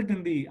 4th visit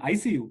in the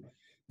ICU,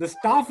 the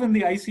staff in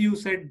the ICU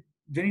said,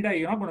 Janita,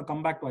 you're not going to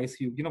come back to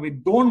ICU. We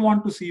don't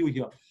want to see you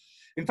here.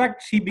 In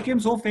fact, she became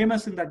so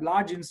famous in that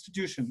large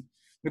institution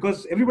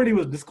because everybody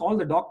was, all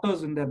the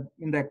doctors in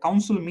their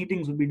council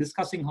meetings would be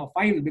discussing her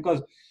file,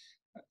 because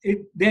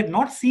they had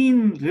not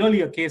seen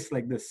really a case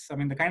like this. I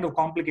mean, the kind of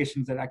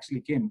complications that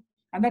actually came.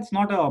 And that's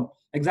not an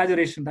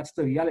exaggeration, that's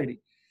the reality.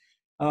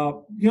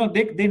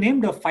 They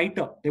named a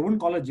fighter. They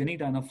wouldn't call her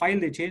Janita. In a file,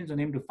 they changed the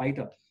name to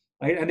fighter,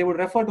 right? And they would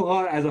refer to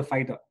her as a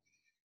fighter.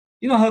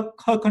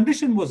 Her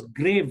condition was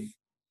grave,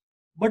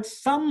 but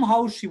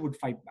somehow she would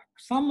fight back.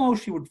 Somehow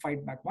she would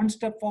fight back. 1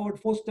 step forward,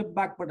 4 steps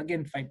back, but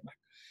again fight back,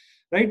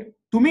 right?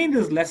 To me,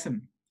 this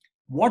lesson,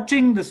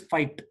 watching this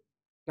fight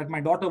that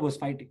my daughter was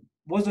fighting,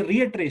 was a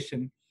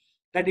reiteration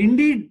that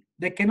indeed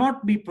there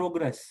cannot be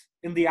progress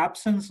in the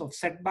absence of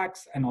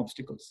setbacks and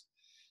obstacles.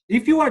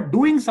 If you are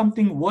doing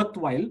something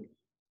worthwhile,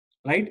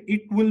 right,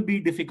 it will be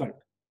difficult.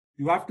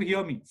 You have to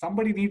hear me.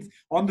 Somebody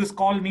on this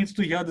call needs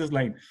to hear this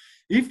line.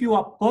 If you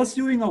are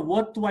pursuing a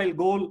worthwhile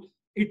goal,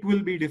 it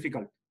will be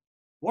difficult.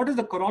 What is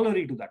the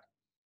corollary to that?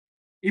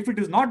 If it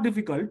is not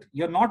difficult,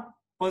 you're not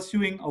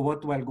pursuing a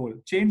worthwhile goal.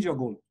 Change your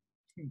goal.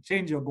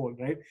 Change your goal,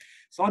 right?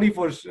 Sorry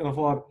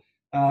for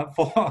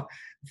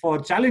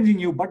challenging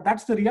you, but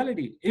that's the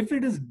reality. If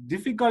it is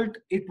difficult,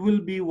 it will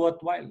be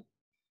worthwhile.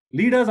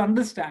 Leaders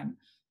understand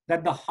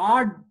that the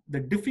hard, the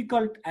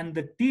difficult, and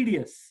the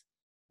tedious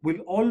will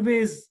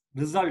always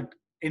result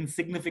in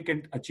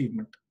significant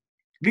achievement.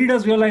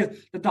 Leaders realize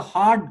that the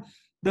hard,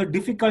 the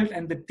difficult,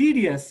 and the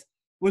tedious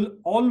will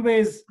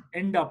always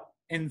end up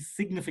in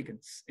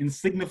significance, in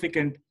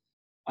significant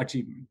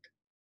achievement.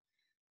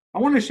 I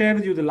want to share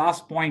with you the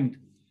last point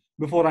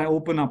before I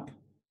open up.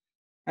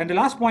 And the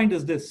last point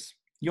is this: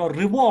 your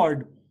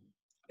reward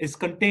is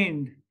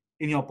contained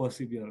in your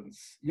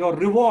perseverance. Your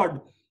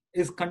reward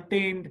is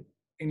contained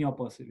in your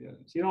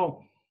perseverance.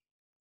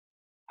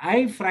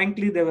 I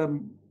frankly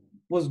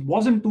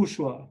wasn't too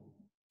sure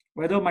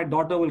whether my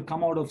daughter will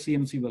come out of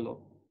CMC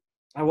Vellore.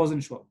 I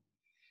wasn't sure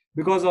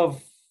because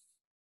of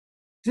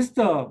just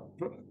the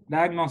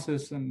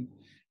diagnosis and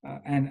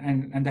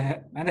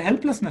the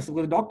helplessness.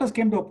 Because the doctors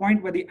came to a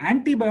point where the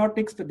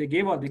antibiotics that they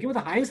gave her the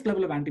highest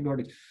level of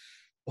antibiotics,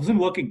 wasn't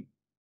working,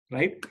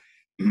 right?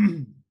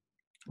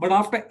 But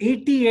after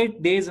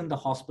 88 days in the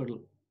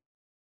hospital,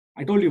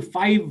 I told you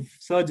 5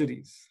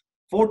 surgeries,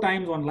 4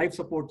 times on life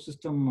support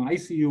system,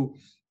 ICU,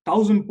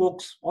 1,000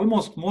 pokes,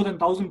 almost more than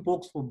 1,000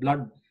 pokes for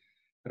blood,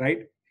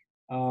 right?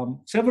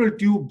 Several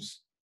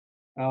tubes,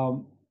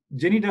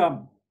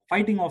 Janita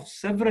fighting off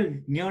several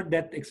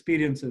near-death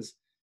experiences.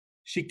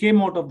 She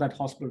came out of that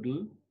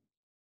hospital,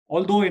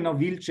 although in a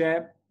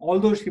wheelchair,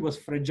 although she was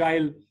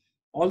fragile,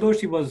 although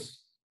she was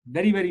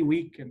very, very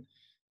weak, and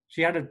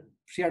she had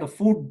a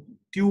food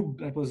tube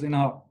that was in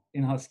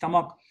her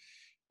stomach.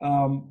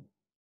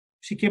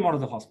 She came out of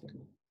the hospital.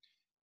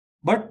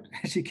 But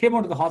she came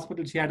out of the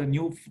hospital, she had a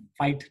new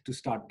fight to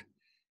start.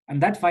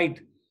 And that fight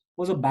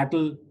was a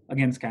battle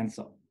against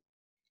cancer.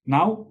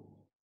 Now,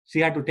 she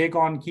had to take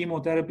on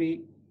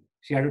chemotherapy,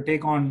 she had to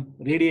take on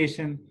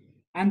radiation,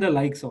 and the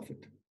likes of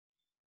it.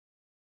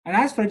 And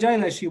as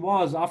fragile as she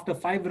was, after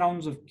 5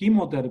 rounds of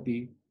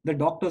chemotherapy, the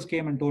doctors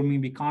came and told me,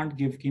 we can't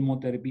give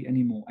chemotherapy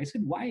anymore. I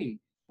said, why?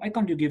 Why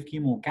can't you give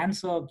chemo?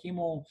 Cancer,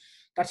 chemo,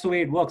 that's the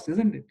way it works,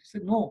 isn't it? He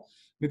said, no,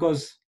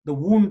 because the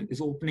wound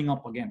is opening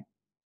up again.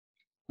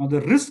 Now,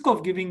 the risk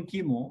of giving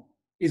chemo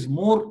is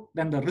more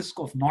than the risk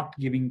of not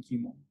giving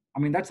chemo. I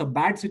mean, that's a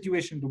bad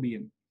situation to be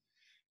in,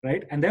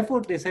 right? And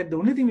therefore, they said, the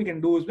only thing we can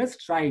do is let's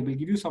try. We'll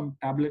give you some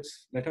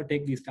tablets. Let her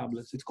take these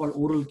tablets. It's called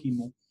oral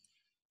chemo.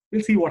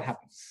 We'll see what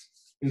happens.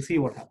 We'll see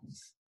what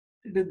happens.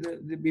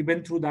 We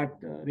went through that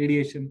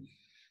radiation.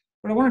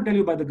 But I want to tell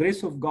you, by the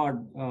grace of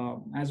God,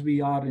 as we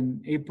are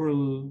in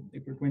April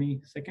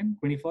 22nd,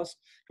 21st,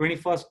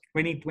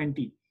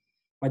 2020,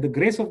 by the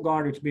grace of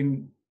God, it's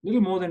been a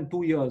little more than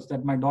 2 years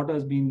that my daughter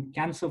has been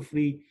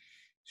cancer-free.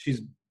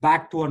 She's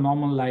back to her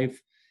normal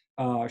life.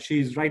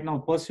 She's right now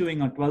pursuing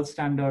her 12th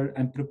standard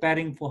and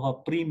preparing for her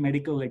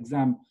pre-medical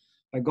exam.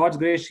 By God's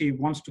grace, she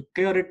wants to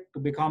clear it to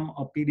become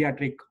a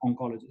pediatric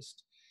oncologist.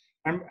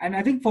 And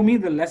I think for me,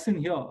 the lesson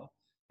here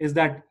is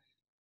that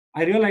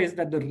I realize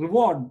that the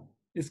reward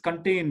is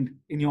contained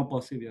in your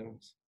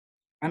perseverance.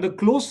 And the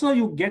closer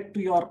you get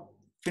to your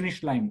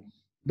finish line,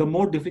 the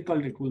more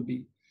difficult it will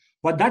be.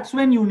 But that's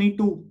when you need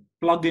to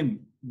plug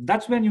in.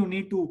 That's when you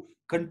need to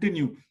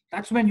continue.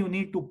 That's when you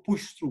need to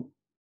push through.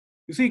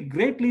 You see,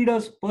 great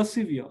leaders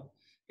persevere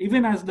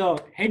even as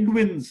the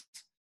headwinds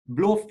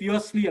blow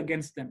fiercely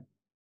against them.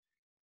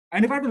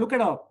 And if I had to look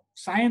at a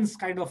science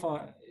kind of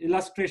a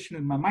illustration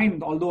in my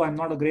mind, although I'm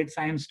not a great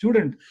science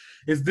student,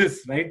 is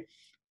this, right?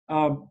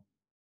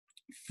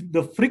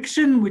 The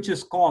friction which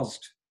is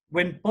caused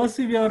when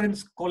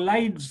perseverance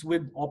collides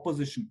with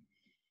opposition,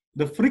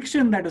 the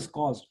friction that is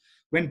caused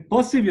when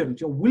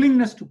perseverance, your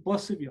willingness to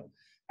persevere,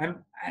 and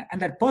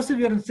that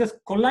perseverance just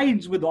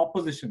collides with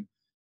opposition,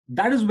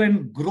 that is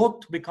when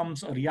growth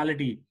becomes a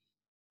reality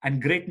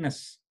and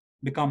greatness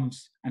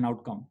becomes an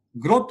outcome.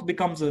 Growth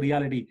becomes a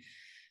reality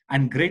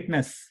and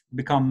greatness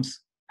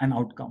becomes an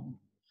outcome.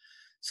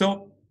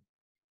 So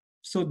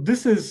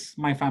this is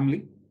my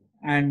family,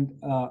 and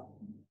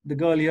the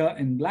girl here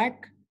in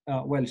black,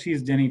 well, she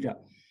is Janita.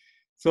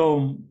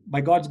 So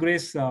by God's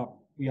grace,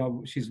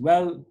 she's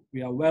well,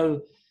 we are well,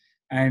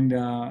 and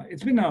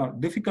it's been a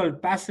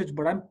difficult passage,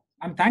 but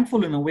I'm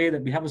thankful in a way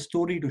that we have a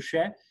story to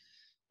share,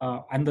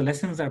 and the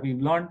lessons that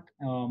we've learned,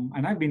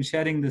 and I've been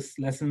sharing these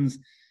lessons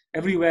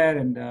everywhere,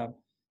 and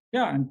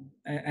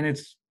and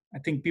it's, I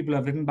think people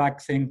have written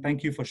back saying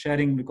thank you for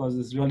sharing, because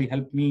this really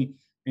helped me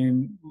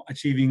in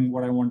achieving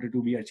what I wanted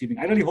to be achieving.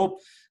 I really hope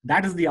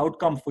that is the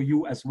outcome for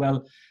you as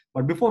well.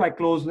 But before I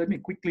close, let me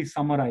quickly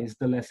summarize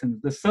the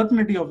lessons. The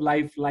certainty of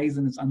life lies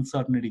in its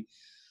uncertainty.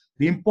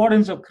 The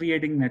importance of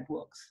creating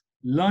networks,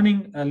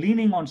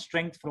 leaning on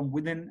strength from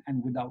within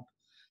and without,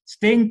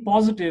 staying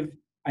positive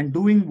and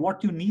doing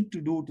what you need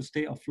to do to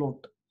stay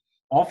afloat.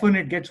 Often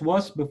it gets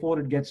worse before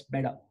it gets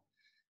better.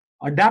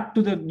 Adapt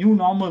to the new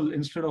normal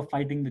instead of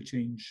fighting the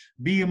change.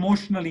 Be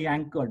emotionally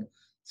anchored.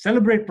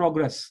 Celebrate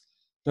progress.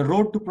 The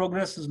road to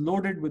progress is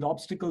loaded with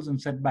obstacles and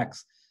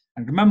setbacks.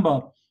 And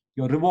remember,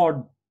 your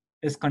reward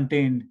is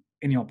contained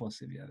in your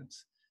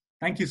perseverance.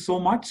 Thank you so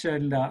much.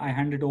 And I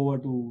hand it over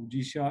to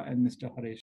Jisha and Mr. Harish.